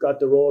got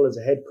the role as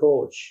a head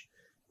coach,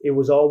 it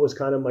was always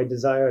kind of my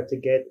desire to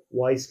get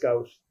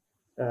Y-Scout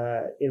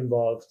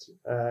involved.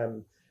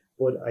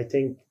 But I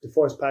think the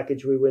first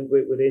package we went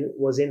with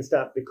was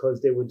Instat,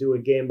 because they would do a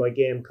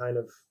game-by-game kind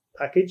of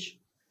package.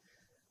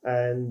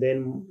 And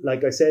then,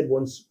 like I said,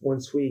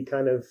 once we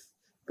kind of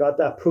got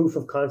that proof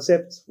of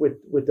concept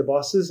with the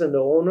bosses and the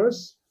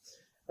owners,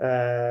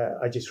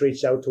 I just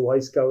reached out to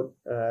Y-Scout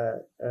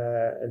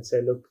and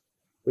said, look,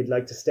 we'd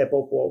like to step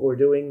up what we're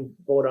doing,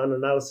 both on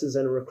analysis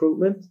and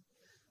recruitment.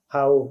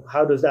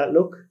 How does that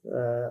look?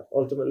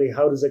 Ultimately,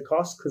 how does it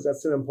cost? Because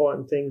that's an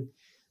important thing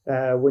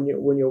when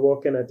you're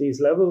working at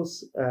these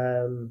levels.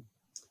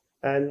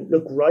 And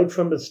look, right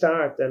from the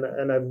start,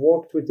 and I've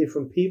worked with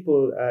different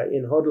people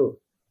in Hudl,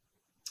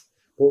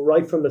 but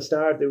right from the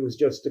start, it was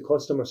just the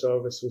customer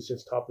service was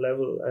just top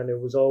level, and it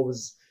was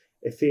always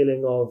a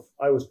feeling of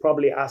I was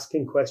probably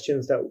asking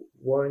questions that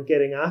weren't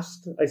getting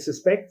asked, I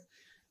suspect.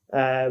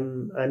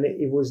 And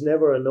it was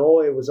never a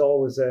no. It was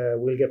always a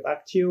we'll get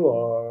back to you,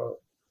 or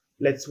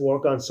let's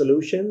work on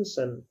solutions.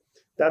 And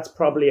that's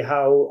probably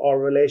how our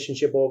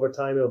relationship over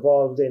time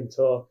evolved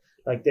into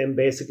like them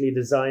basically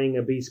designing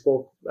a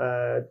bespoke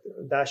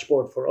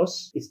dashboard for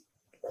us. It's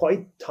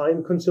quite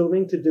time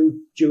consuming to do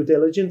due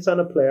diligence on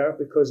a player,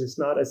 because it's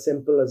not as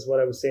simple as what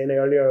I was saying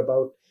earlier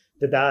about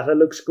the data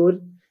looks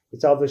good.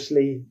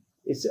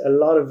 It's a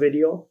lot of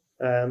video.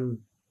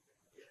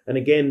 And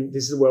again,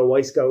 this is where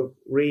Y-Scout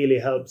really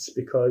helps,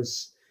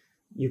 because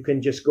you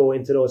can just go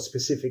into those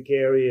specific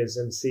areas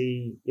and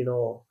see,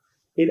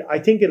 I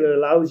think it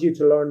allows you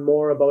to learn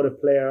more about a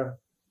player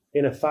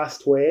in a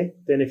fast way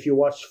than if you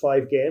watch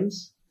 5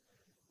 games.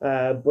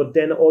 But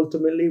then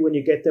ultimately, when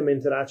you get them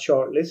into that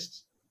short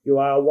list, you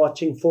are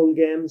watching full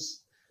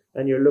games,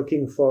 and you're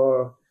looking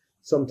for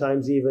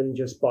sometimes even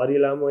just body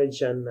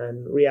language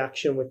and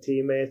reaction with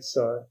teammates.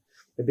 Or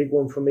the big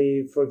one for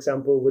me, for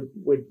example,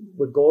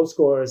 with goal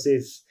scorers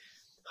is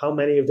how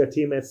many of their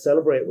teammates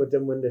celebrate with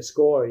them when they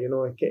score.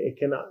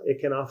 It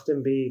can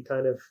often be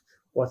kind of,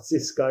 what's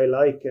this guy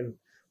like? And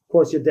of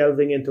course, you're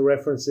delving into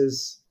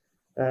references.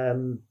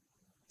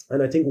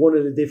 And I think one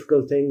of the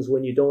difficult things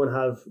when you don't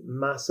have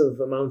massive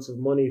amounts of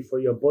money for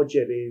your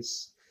budget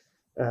is,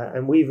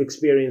 and we've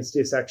experienced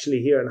this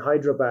actually here in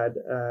Hyderabad,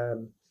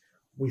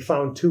 we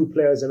found 2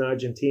 players in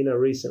Argentina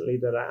recently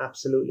that I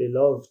absolutely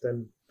loved.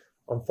 And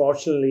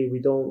unfortunately, we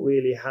don't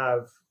really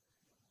have,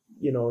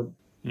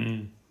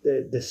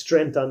 the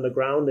strength on the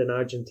ground in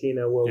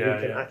Argentina where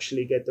we can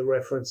actually get the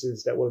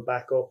references that will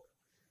back up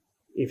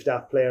if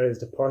that player is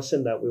the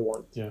person that we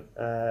want. Yeah.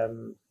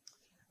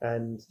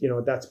 And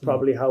that's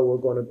probably how we're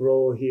going to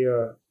grow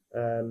here.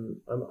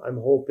 I'm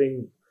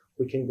hoping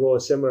we can grow a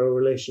similar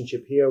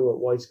relationship here with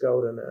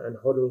Y-Scout and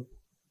Hudl,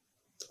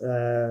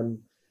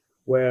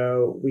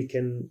 where we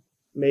can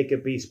make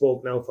it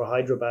bespoke now for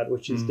Hyderabad,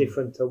 which is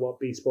different to what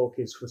bespoke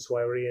is for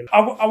Svay Rieng.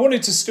 I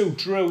wanted to still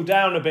drill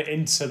down a bit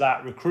into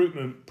that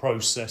recruitment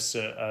process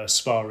at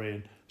Svay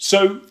Rieng.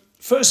 So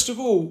first of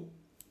all,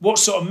 what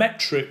sort of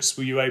metrics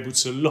were you able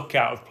to look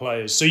out of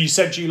players? So you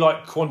said you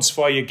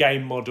quantify your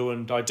game model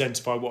and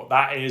identify what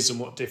that is and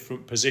what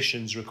different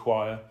positions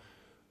require.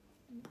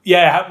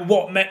 Yeah,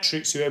 what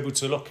metrics are you able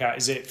to look at?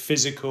 Is it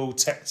physical,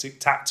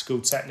 tactical,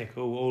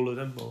 technical, all of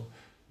them, or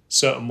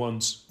certain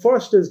ones?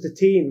 First is the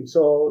team.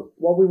 So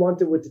what we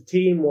wanted with the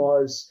team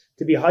was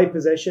to be high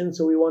possession.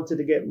 So we wanted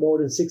to get more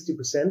than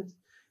 60%.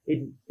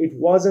 It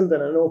wasn't,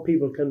 and I know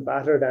people can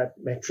batter that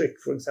metric,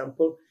 for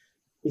example.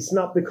 It's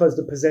not because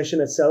the possession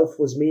itself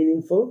was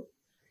meaningful.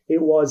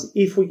 It was,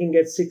 if we can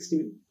get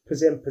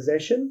 60%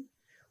 possession,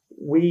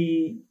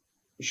 we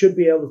should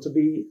be able to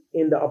be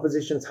in the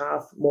opposition's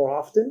half more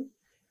often.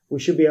 We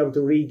should be able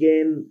to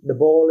regain the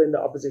ball in the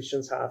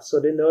opposition's half.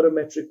 So then the other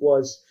metric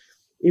was,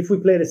 if we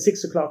played a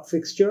 6 o'clock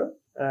fixture,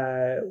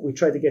 we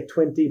tried to get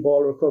 20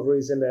 ball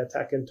recoveries in the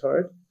attacking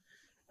third.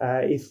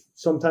 If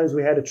sometimes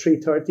we had a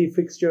 3:30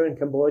 fixture in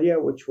Cambodia,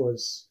 which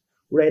was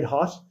red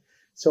hot,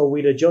 so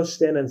we'd adjust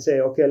then and say,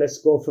 okay, let's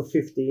go for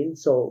 15.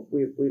 So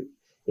we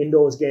in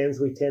those games,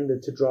 we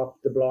tended to drop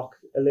the block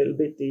a little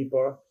bit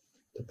deeper,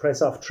 to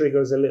press off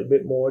triggers a little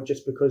bit more,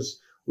 just because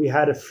we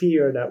had a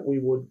fear that we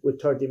would,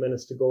 with 30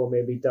 minutes to go,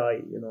 maybe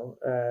die,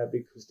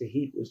 because the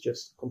heat was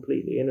just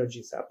completely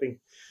energy sapping.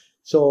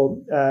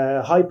 So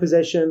high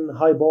possession,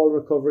 high ball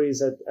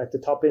recoveries at the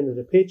top end of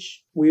the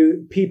pitch.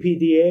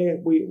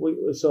 PPDA,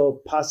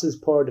 so passes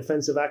per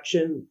defensive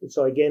action.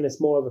 So again, it's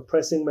more of a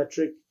pressing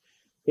metric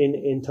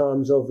in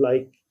terms of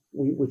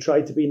we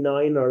try to be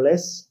 9 or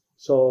less.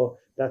 So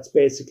that's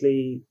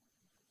basically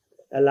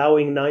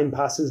allowing 9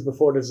 passes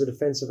before there's a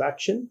defensive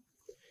action.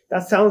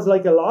 That sounds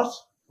like a lot,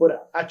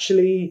 but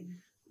actually,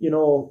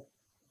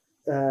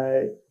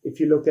 if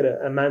you look at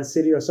a Man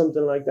City or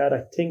something like that,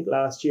 I think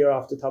last year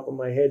off the top of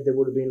my head, they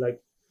would have been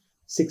like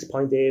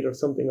 6.8 or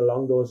something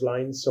along those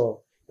lines.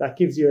 So that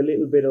gives you a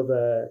little bit of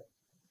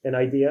an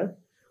idea.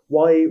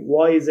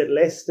 Why is it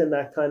less than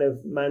that kind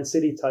of Man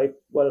City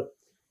type? Well,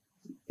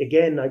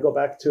 again, I go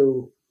back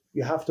to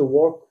you have to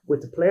work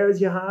with the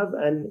players you have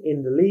and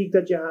in the league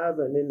that you have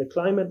and in the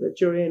climate that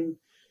you're in.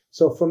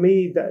 So for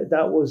me,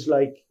 that was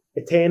like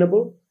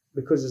attainable,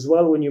 because as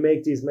well, when you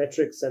make these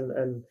metrics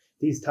and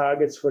these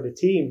targets for the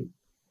team,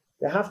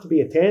 they have to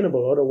be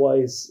attainable.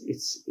 Otherwise,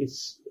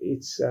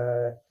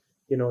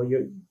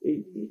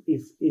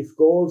 if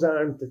goals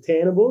aren't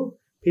attainable,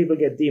 people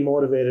get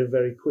demotivated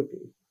very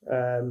quickly.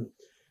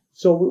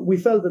 So we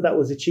felt that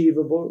was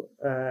achievable,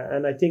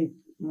 and I think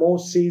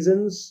most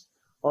seasons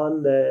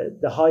on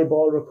the high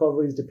ball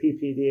recoveries, the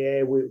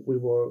PPDA, we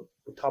were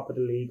top of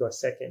the league or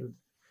second.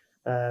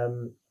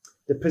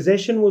 The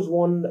possession was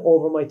one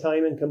over my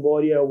time in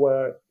Cambodia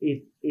where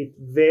it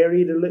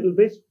varied a little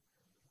bit,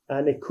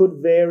 and it could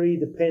vary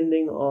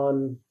depending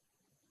on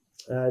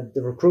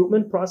the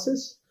recruitment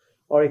process,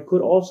 or it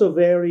could also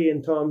vary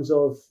in terms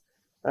of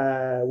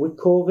with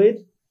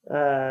COVID.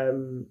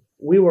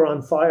 We were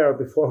on fire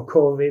before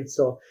COVID,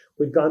 so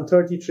we'd gone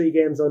 33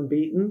 games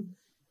unbeaten.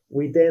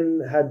 We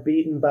then had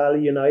beaten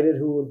Bali United,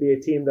 who would be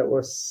a team that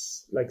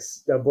was like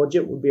their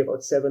budget would be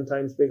about 7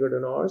 times bigger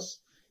than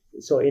ours,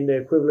 so in the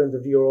equivalent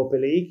of Europa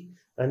League.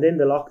 And then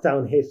the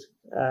lockdown hit,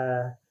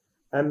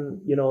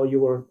 and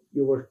you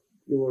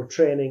were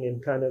training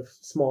in kind of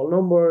small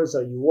numbers,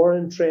 or you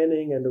weren't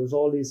training, and there was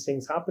all these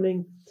things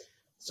happening.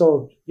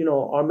 So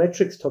our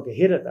metrics took a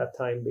hit at that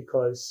time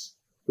because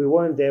we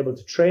weren't able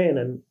to train.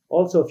 And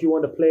also, if you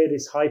want to play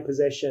this high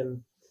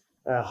possession,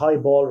 high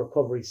ball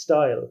recovery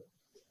style,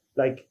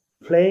 like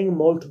playing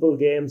multiple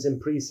games in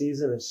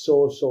preseason is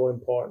so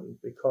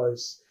important,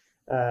 because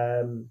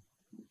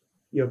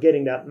you're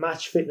getting that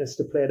match fitness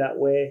to play that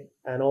way.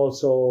 And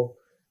also,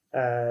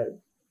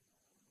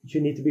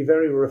 you need to be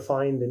very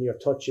refined in your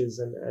touches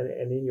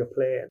and in your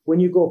play. When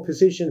you go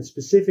position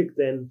specific,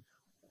 then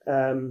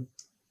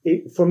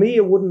for me,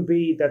 it wouldn't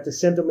be that the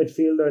centre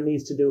midfielder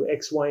needs to do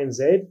X, Y, and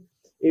Z.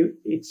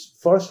 It's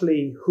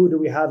firstly, who do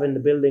we have in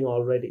the building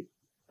already?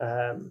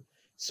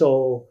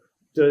 So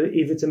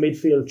if it's a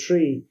midfield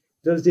tree,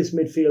 does this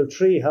midfield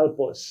tree help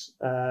us?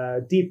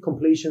 Deep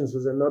completions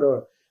was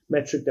another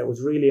metric that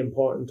was really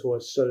important to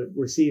us. So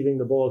receiving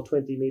the ball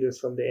 20 meters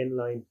from the end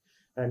line,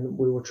 and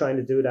we were trying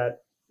to do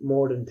that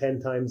more than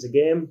 10 times a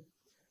game.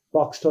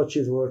 Box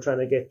touches, we were trying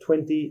to get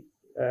 20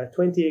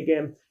 a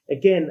game.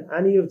 Again,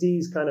 any of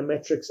these kind of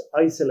metrics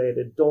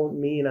isolated don't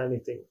mean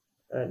anything,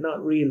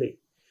 not really.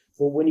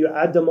 But when you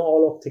add them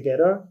all up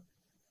together,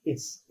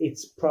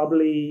 it's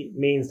probably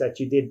means that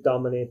you did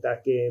dominate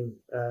that game.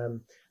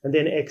 And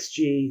then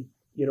XG,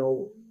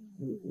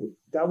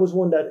 that was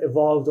one that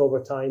evolved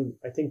over time.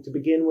 I think to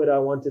begin with, I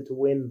wanted to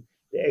win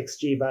the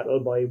XG battle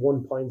by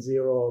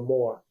 1.0 or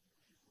more.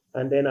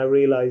 And then I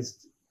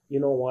realized, you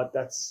know what,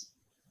 that's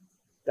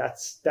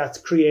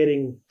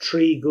creating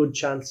 3 good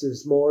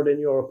chances more than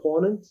your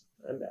opponent.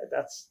 And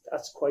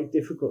that's quite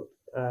difficult.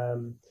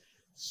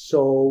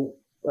 So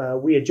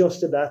we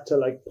adjusted that to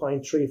like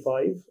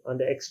 0.35 on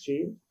the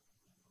XG.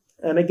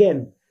 And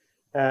again,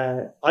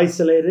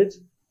 isolated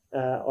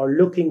or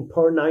looking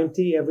per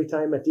 90 every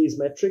time at these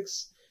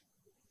metrics.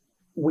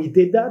 We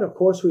did that. Of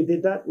course, we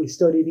did that. We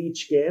studied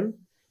each game,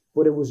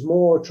 but it was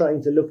more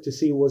trying to look to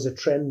see was a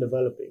trend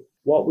developing.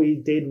 What we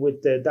did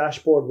with the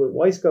dashboard with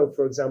Y-Scout,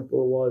 for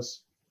example,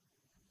 was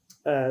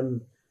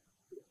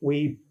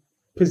we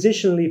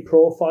positionally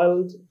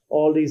profiled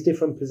all these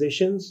different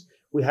positions.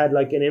 We had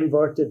like an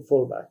inverted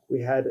fullback.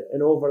 We had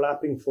an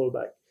overlapping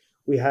fullback.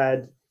 We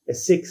had a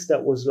 6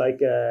 that was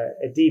like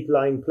a deep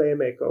lying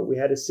playmaker. We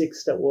had a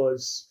 6 that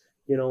was,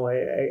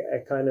 a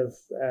kind of,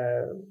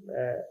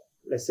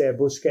 let's say a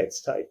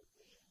Busquets type.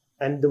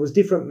 And there was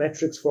different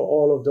metrics for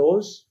all of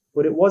those,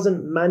 but it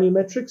wasn't many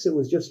metrics. It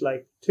was just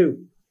like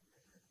 2.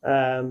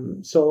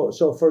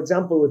 So for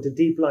example, with the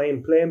deep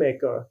lying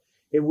playmaker,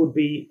 it would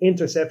be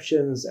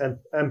interceptions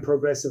and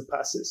progressive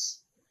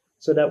passes,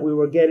 so that we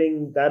were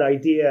getting that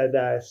idea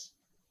that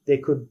they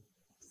could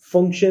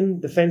function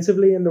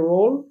defensively in the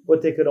role,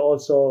 but they could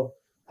also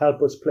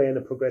help us play in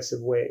a progressive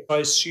way. I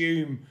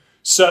assume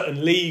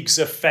certain leagues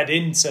are fed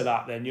into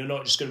that then. You're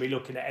not just going to be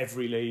looking at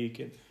every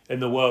league in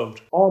the world.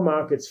 All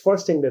markets,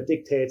 first thing that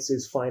dictates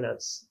is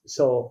finance.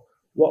 So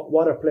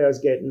what are players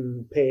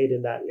getting paid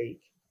in that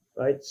league,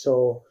 right?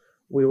 So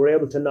we were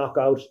able to knock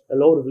out a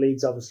load of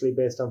leagues, obviously,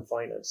 based on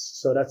finance.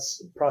 So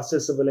that's a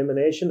process of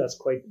elimination. That's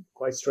quite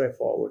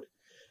straightforward.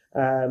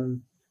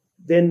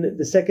 Then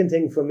the second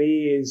thing for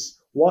me is,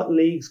 what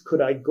leagues could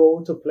I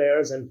go to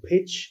players and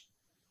pitch?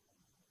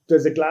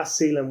 There's a glass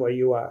ceiling where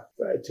you are.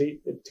 To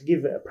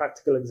give a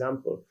practical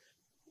example,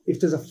 if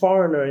there's a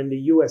foreigner in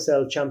the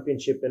USL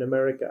Championship in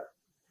America,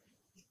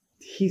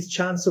 his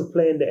chance of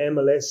playing the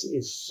MLS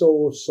is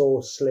so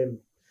slim.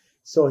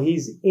 So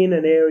he's in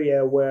an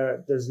area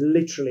where there's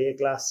literally a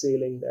glass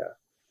ceiling there.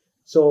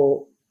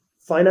 So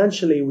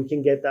financially, we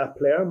can get that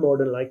player more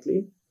than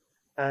likely.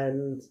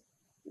 and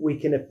we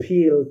can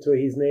appeal to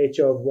his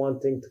nature of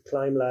wanting to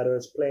climb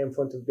ladders, play in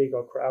front of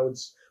bigger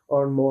crowds,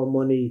 earn more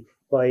money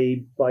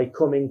by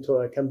coming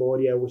to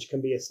Cambodia, which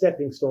can be a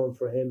stepping stone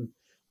for him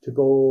to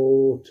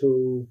go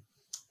to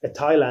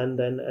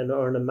Thailand and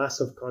earn a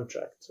massive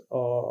contract,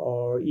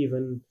 or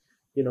even,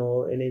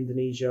 in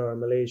Indonesia or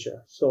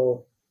Malaysia.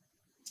 So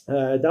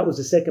that was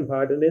the second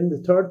part. And then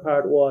the third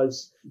part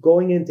was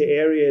going into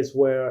areas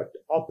where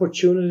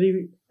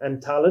opportunity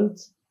and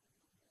talent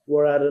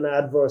were at an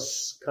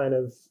adverse kind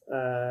of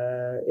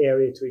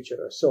area to each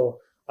other. So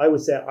I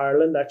would say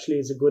Ireland actually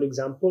is a good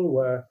example,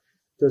 where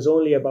there's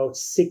only about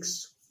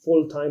 6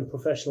 full-time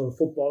professional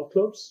football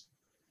clubs,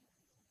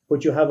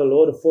 but you have a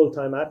load of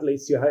full-time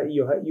athletes.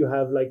 You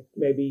have like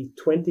maybe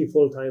 20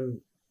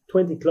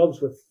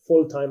 clubs with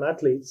full-time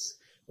athletes,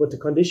 but the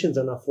conditions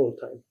are not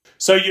full-time.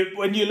 So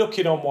when you're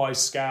looking on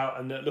Scout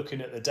and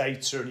looking at the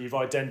data, and you've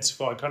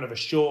identified kind of a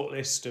short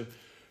list of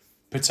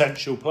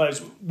potential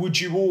players, would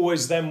you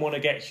always then want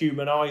to get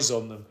human eyes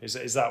on them?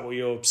 Is that what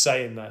you're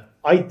saying there?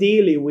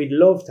 Ideally, we'd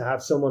love to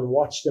have someone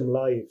watch them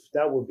live.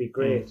 That would be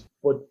great.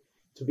 But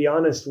to be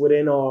honest,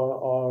 within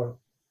our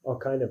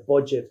kind of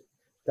budget,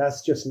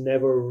 that's just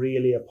never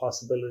really a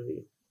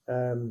possibility.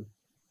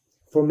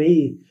 For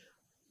me,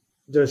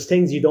 there's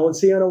things you don't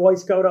see on a Y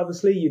Scout,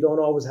 obviously. You don't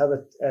always have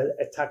a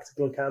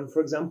tactical cam, for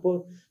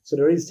example. So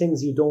there is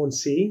things you don't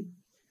see.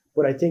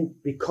 But I think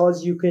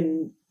because you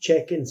can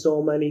check in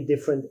so many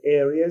different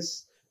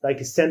areas, like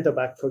a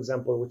centre-back, for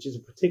example, which is a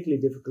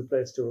particularly difficult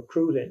place to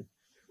recruit in,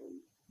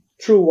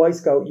 through Y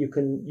Scout, you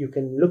can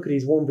look at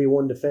his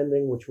 1v1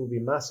 defending, which will be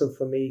massive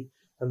for me,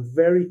 and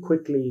very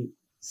quickly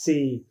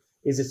see,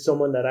 is it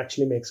someone that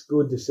actually makes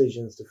good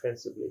decisions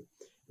defensively?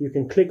 You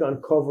can click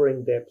on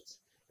covering depth,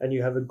 and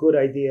you have a good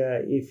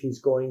idea if he's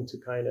going to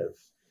kind of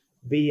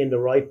be in the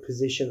right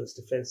positions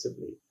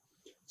defensively.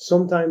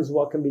 Sometimes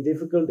what can be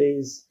difficult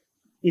is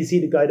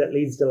he the guy that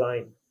leads the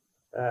line?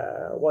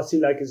 What's he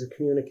like as a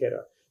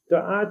communicator?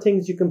 There are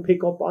things you can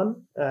pick up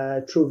on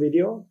through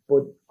video,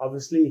 but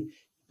obviously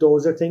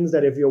those are things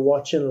that if you're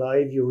watching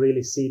live, you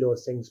really see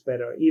those things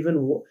better.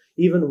 Even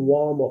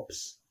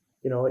warm-ups,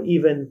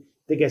 even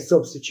they get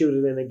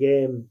substituted in a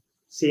game,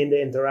 seeing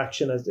the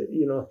interaction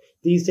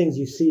these things,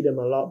 you see them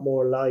a lot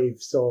more live.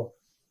 So,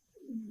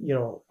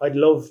 I'd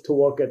love to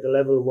work at the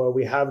level where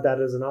we have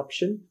that as an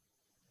option.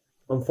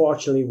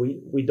 Unfortunately,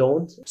 we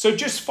don't. So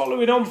just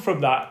following on from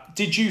that,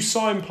 did you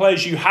sign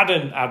players you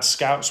hadn't had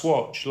scouts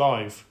watch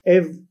live?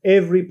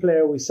 Every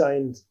player we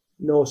signed,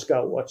 no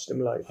scout watched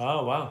them live.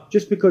 Oh, wow.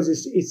 Just because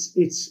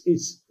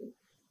it's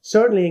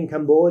certainly in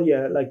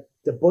Cambodia, like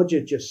the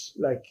budget just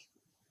like,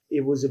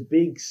 it was a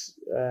big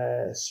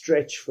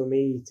stretch for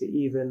me to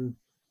even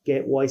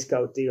get Y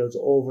Scout deals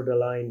over the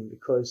line,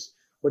 because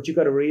what you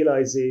got to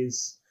realize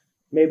is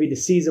maybe the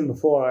season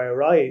before I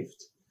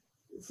arrived,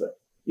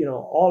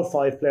 all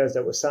 5 players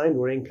that were signed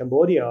were in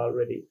Cambodia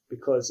already,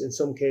 because in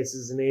some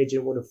cases an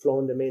agent would have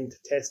flown them in to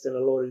test in a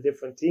load of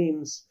different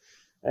teams.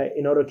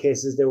 In other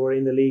cases, they were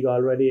in the league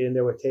already and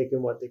they were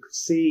taking what they could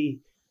see.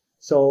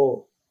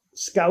 So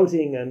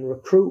scouting and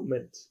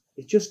recruitment,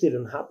 it just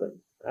didn't happen.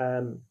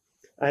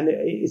 And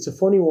it's a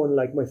funny one.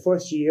 Like my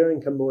first year in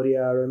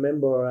Cambodia, I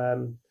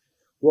remember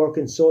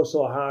working so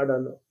hard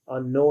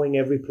on knowing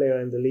every player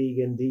in the league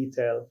in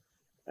detail.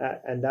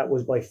 And that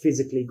was by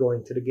physically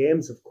going to the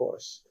games, of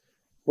course.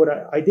 But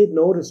I did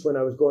notice when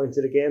I was going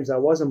to the games, I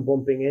wasn't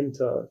bumping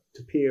into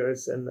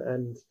peers,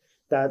 and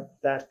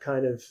that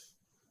kind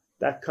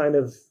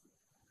of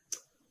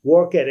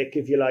work ethic,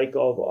 if you like,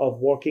 of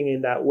working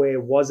in that way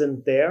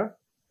wasn't there.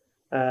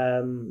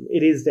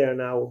 It is there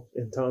now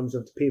in terms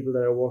of the people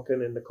that are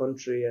working in the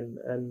country,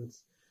 and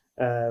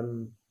I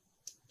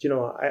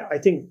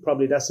think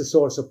probably that's a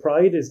source of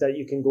pride, is that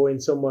you can go in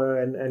somewhere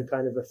and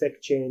kind of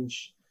affect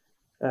change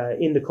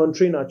in the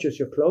country, not just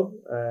your club.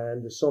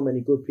 And there's so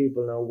many good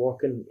people now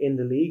working in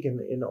the league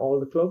and in all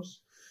the clubs.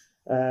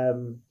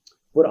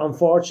 But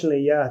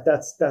unfortunately,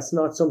 that's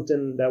not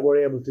something that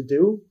we're able to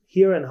do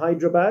here in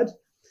Hyderabad.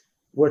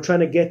 We're trying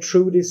to get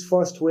through this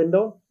first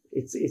window.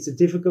 It's a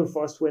difficult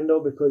first window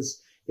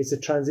because it's a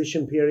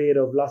transition period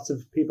of lots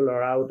of people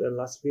are out and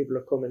lots of people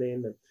are coming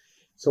in. And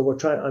so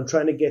I'm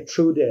trying to get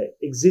through the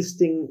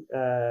existing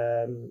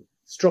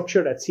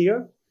structure that's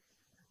here.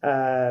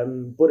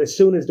 But as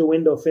soon as the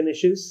window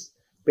finishes,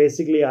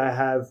 basically I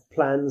have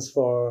plans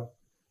for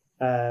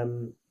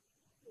 5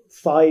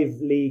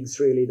 leagues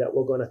really that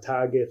we're going to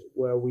target,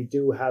 where we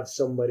do have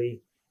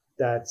somebody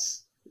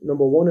that's,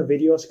 number 1, a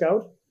video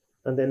scout,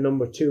 and then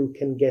number 2,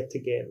 can get to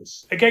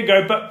games. Again,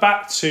 go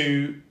back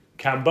to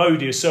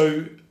Cambodia.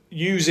 So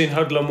using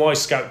Hudl and Y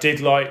Scout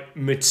did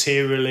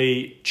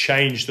materially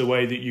change the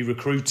way that you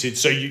recruited.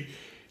 So you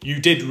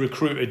did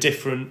recruit a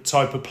different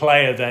type of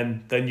player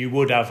than you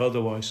would have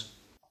otherwise.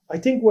 I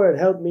think where it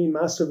helped me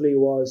massively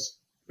was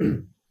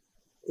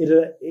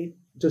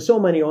there's so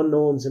many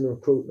unknowns in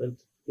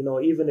recruitment.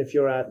 Even if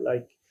you're at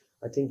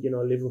I think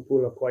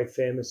Liverpool are quite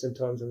famous in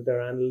terms of their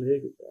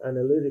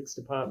analytics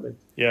department.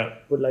 Yeah.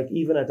 But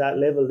even at that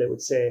level, they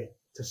would say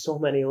there's so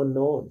many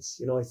unknowns.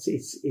 You know, I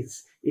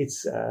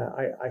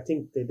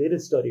think they did a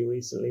study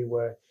recently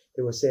where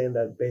they were saying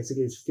that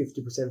basically it's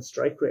 50%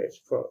 strike rate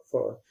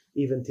for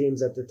even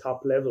teams at the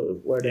top level,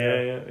 where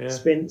they're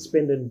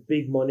spending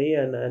big money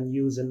and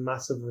using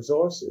massive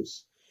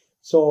resources.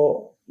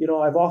 So, you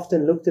know, I've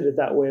often looked at it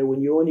that way.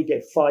 When you only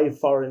get 5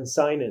 foreign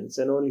signings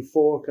and only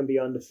 4 can be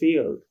on the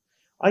field,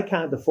 I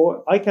can't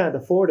afford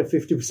a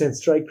 50%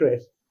 strike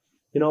rate.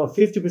 You know, a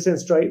 50%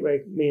 strike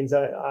rate means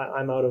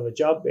I'm out of a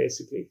job,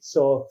 basically.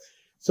 So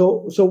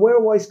where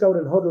Y-Scout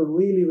and Hudl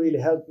really, really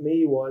helped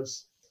me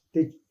was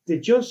they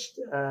just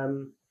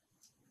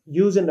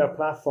using their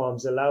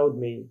platforms allowed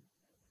me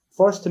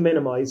first to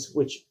minimize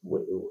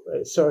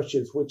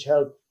searches, which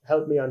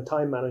helped me on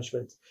time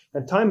management.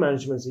 And time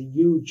management is a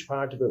huge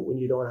part of it when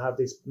you don't have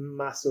this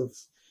massive,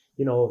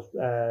 you know,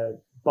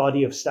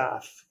 body of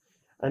staff.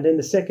 And then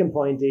the second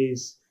point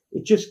is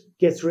it just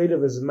gets rid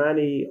of as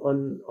many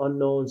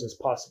unknowns as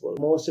possible.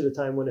 Most of the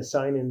time when a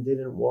signing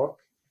didn't work,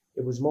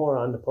 it was more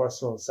on the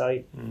personal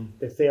side.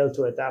 They failed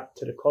to adapt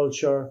to the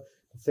culture.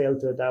 They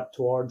failed to adapt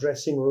to our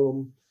dressing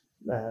room.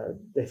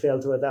 They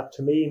failed to adapt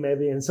to me,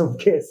 maybe in some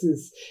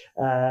cases.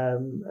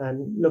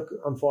 And look,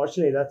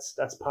 unfortunately,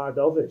 that's part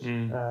of it.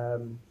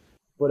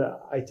 But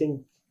I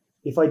think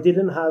if I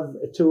didn't have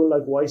a tool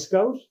like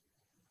Y-Scout,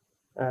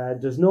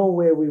 there's no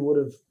way we would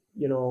have,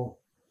 you know,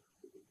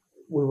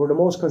 we were the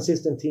most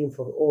consistent team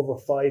for over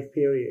 5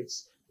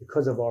 periods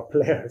because of our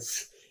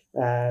players.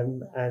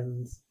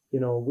 And, you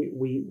know,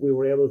 we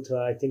were able to,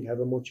 I think, have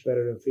a much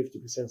better than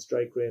 50%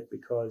 strike rate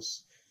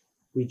because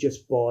we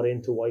just bought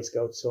into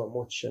Y-Scout so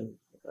much and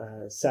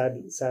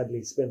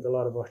sadly spent a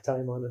lot of our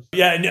time on it.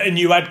 Yeah, and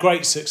you had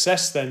great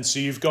success then. So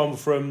you've gone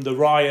from the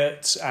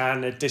riot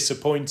and a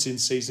disappointing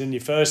season,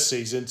 your first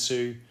season,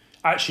 to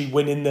actually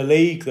winning the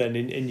league then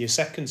in your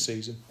second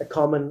season. A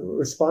common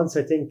response,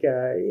 I think,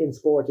 in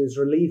sport is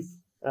relief.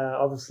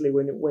 Obviously,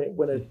 when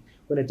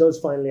it does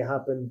finally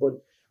happen, but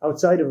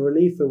outside of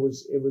relief, it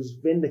was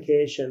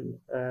vindication.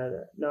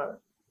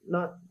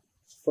 Not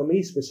for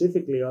me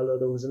specifically, although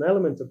there was an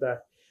element of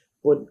that.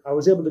 But I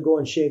was able to go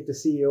and shake the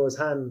CEO's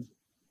hand,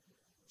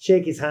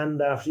 shake his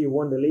hand after you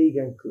won the league,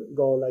 and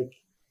go like,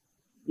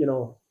 you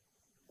know,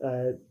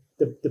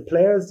 the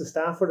players, the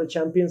staff are the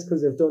champions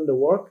because they've done the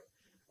work.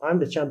 I'm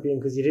the champion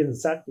because you didn't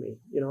sack me,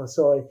 you know.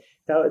 So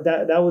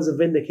that was a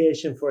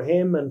vindication for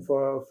him and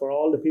for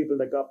all the people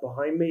that got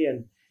behind me,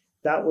 and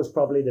that was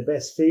probably the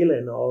best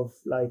feeling of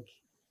like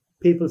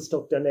people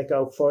stuck their neck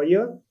out for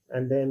you,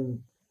 and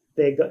then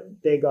they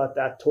got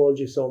that told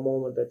you so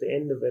moment at the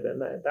end of it,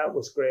 and that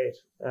was great.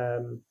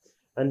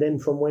 And then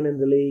from winning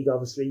the league,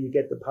 obviously you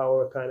get the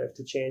power kind of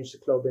to change the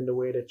club in the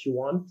way that you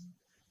want.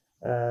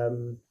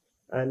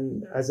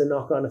 And as a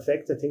knock-on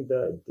effect, I think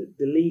the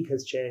league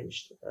has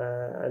changed,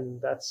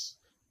 and that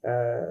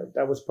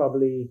was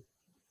probably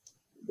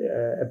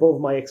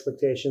above my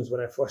expectations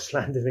when I first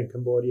landed in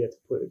Cambodia, to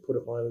put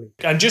it mildly.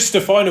 And just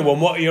a final one,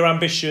 what are your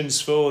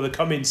ambitions for the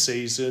coming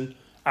season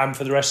and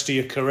for the rest of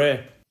your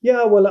career?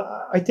 Yeah, well,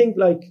 I think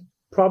like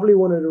probably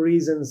one of the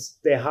reasons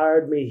they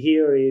hired me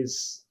here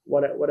is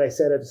what I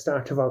said at the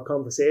start of our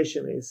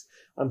conversation is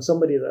I'm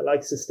somebody that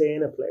likes to stay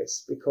in a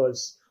place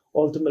because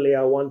ultimately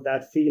I want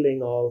that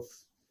feeling of,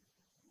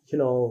 you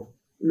know,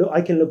 look,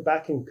 I can look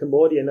back in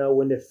Cambodia now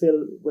when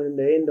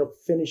they end up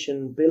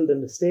finishing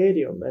building the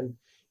stadium, and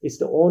it's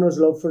the owner's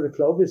love for the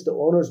club, it's the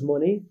owner's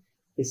money,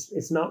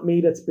 it's not me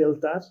that's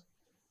built that,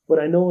 but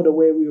I know the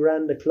way we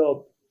ran the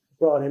club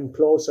brought him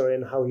closer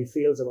in how he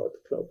feels about the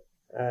club.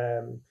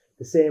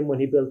 The same when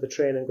he built the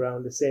training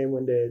ground, the same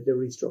when they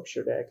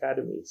restructured the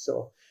academy.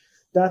 So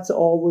that's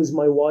always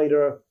my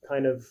wider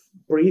kind of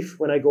brief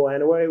when I go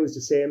anywhere. It was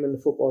the same in the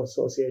Football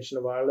Association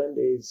of Ireland,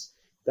 is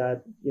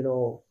that, you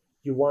know,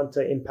 you want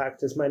to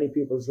impact as many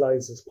people's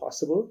lives as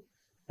possible.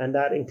 And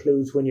that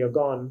includes, when you're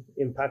gone,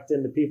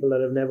 impacting the people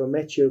that have never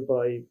met you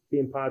by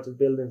being part of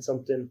building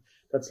something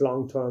that's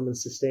long-term and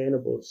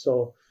sustainable.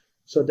 So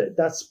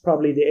that's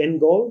probably the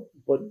end goal.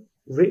 But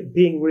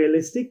being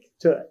realistic,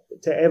 to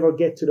ever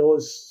get to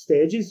those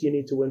stages, you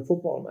need to win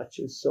football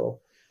matches.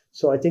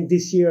 So I think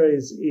this year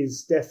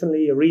is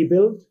definitely a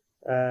rebuild.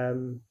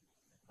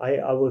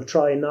 I will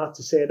try not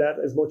to say that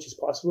as much as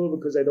possible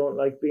because I don't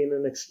like being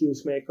an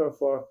excuse maker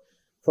for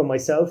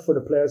myself, for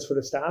the players, for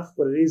the staff,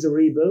 but it is a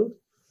rebuild.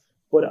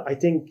 But I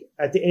think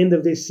at the end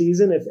of this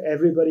season, if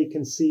everybody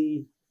can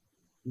see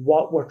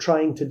what we're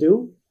trying to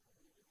do,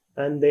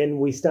 and then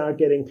we start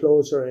getting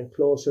closer and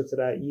closer to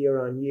that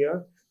year on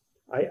year,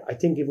 I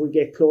think if we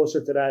get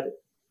closer to that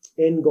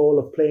end goal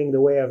of playing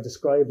the way I've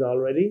described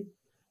already,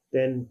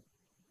 then,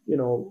 you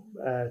know,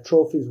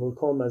 trophies will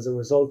come as a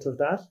result of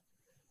that.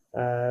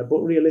 But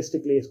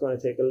realistically, it's going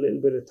to take a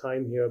little bit of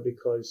time here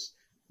because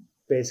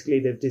basically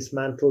they've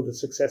dismantled a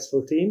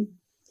successful team,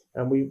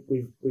 and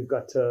we've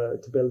got to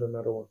build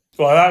another one.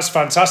 Well, that's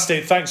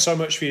fantastic. Thanks so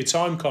much for your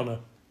time, Conor.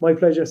 My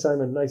pleasure,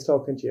 Simon. Nice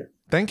talking to you.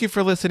 Thank you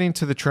for listening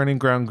to the Training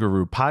Ground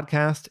Guru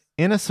podcast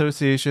in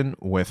association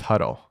with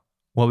Hudl.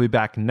 We'll be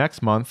back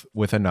next month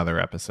with another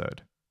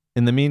episode.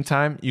 In the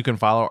meantime, you can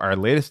follow our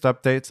latest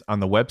updates on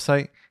the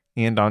website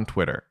and on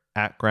Twitter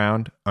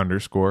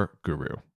 @ground_guru.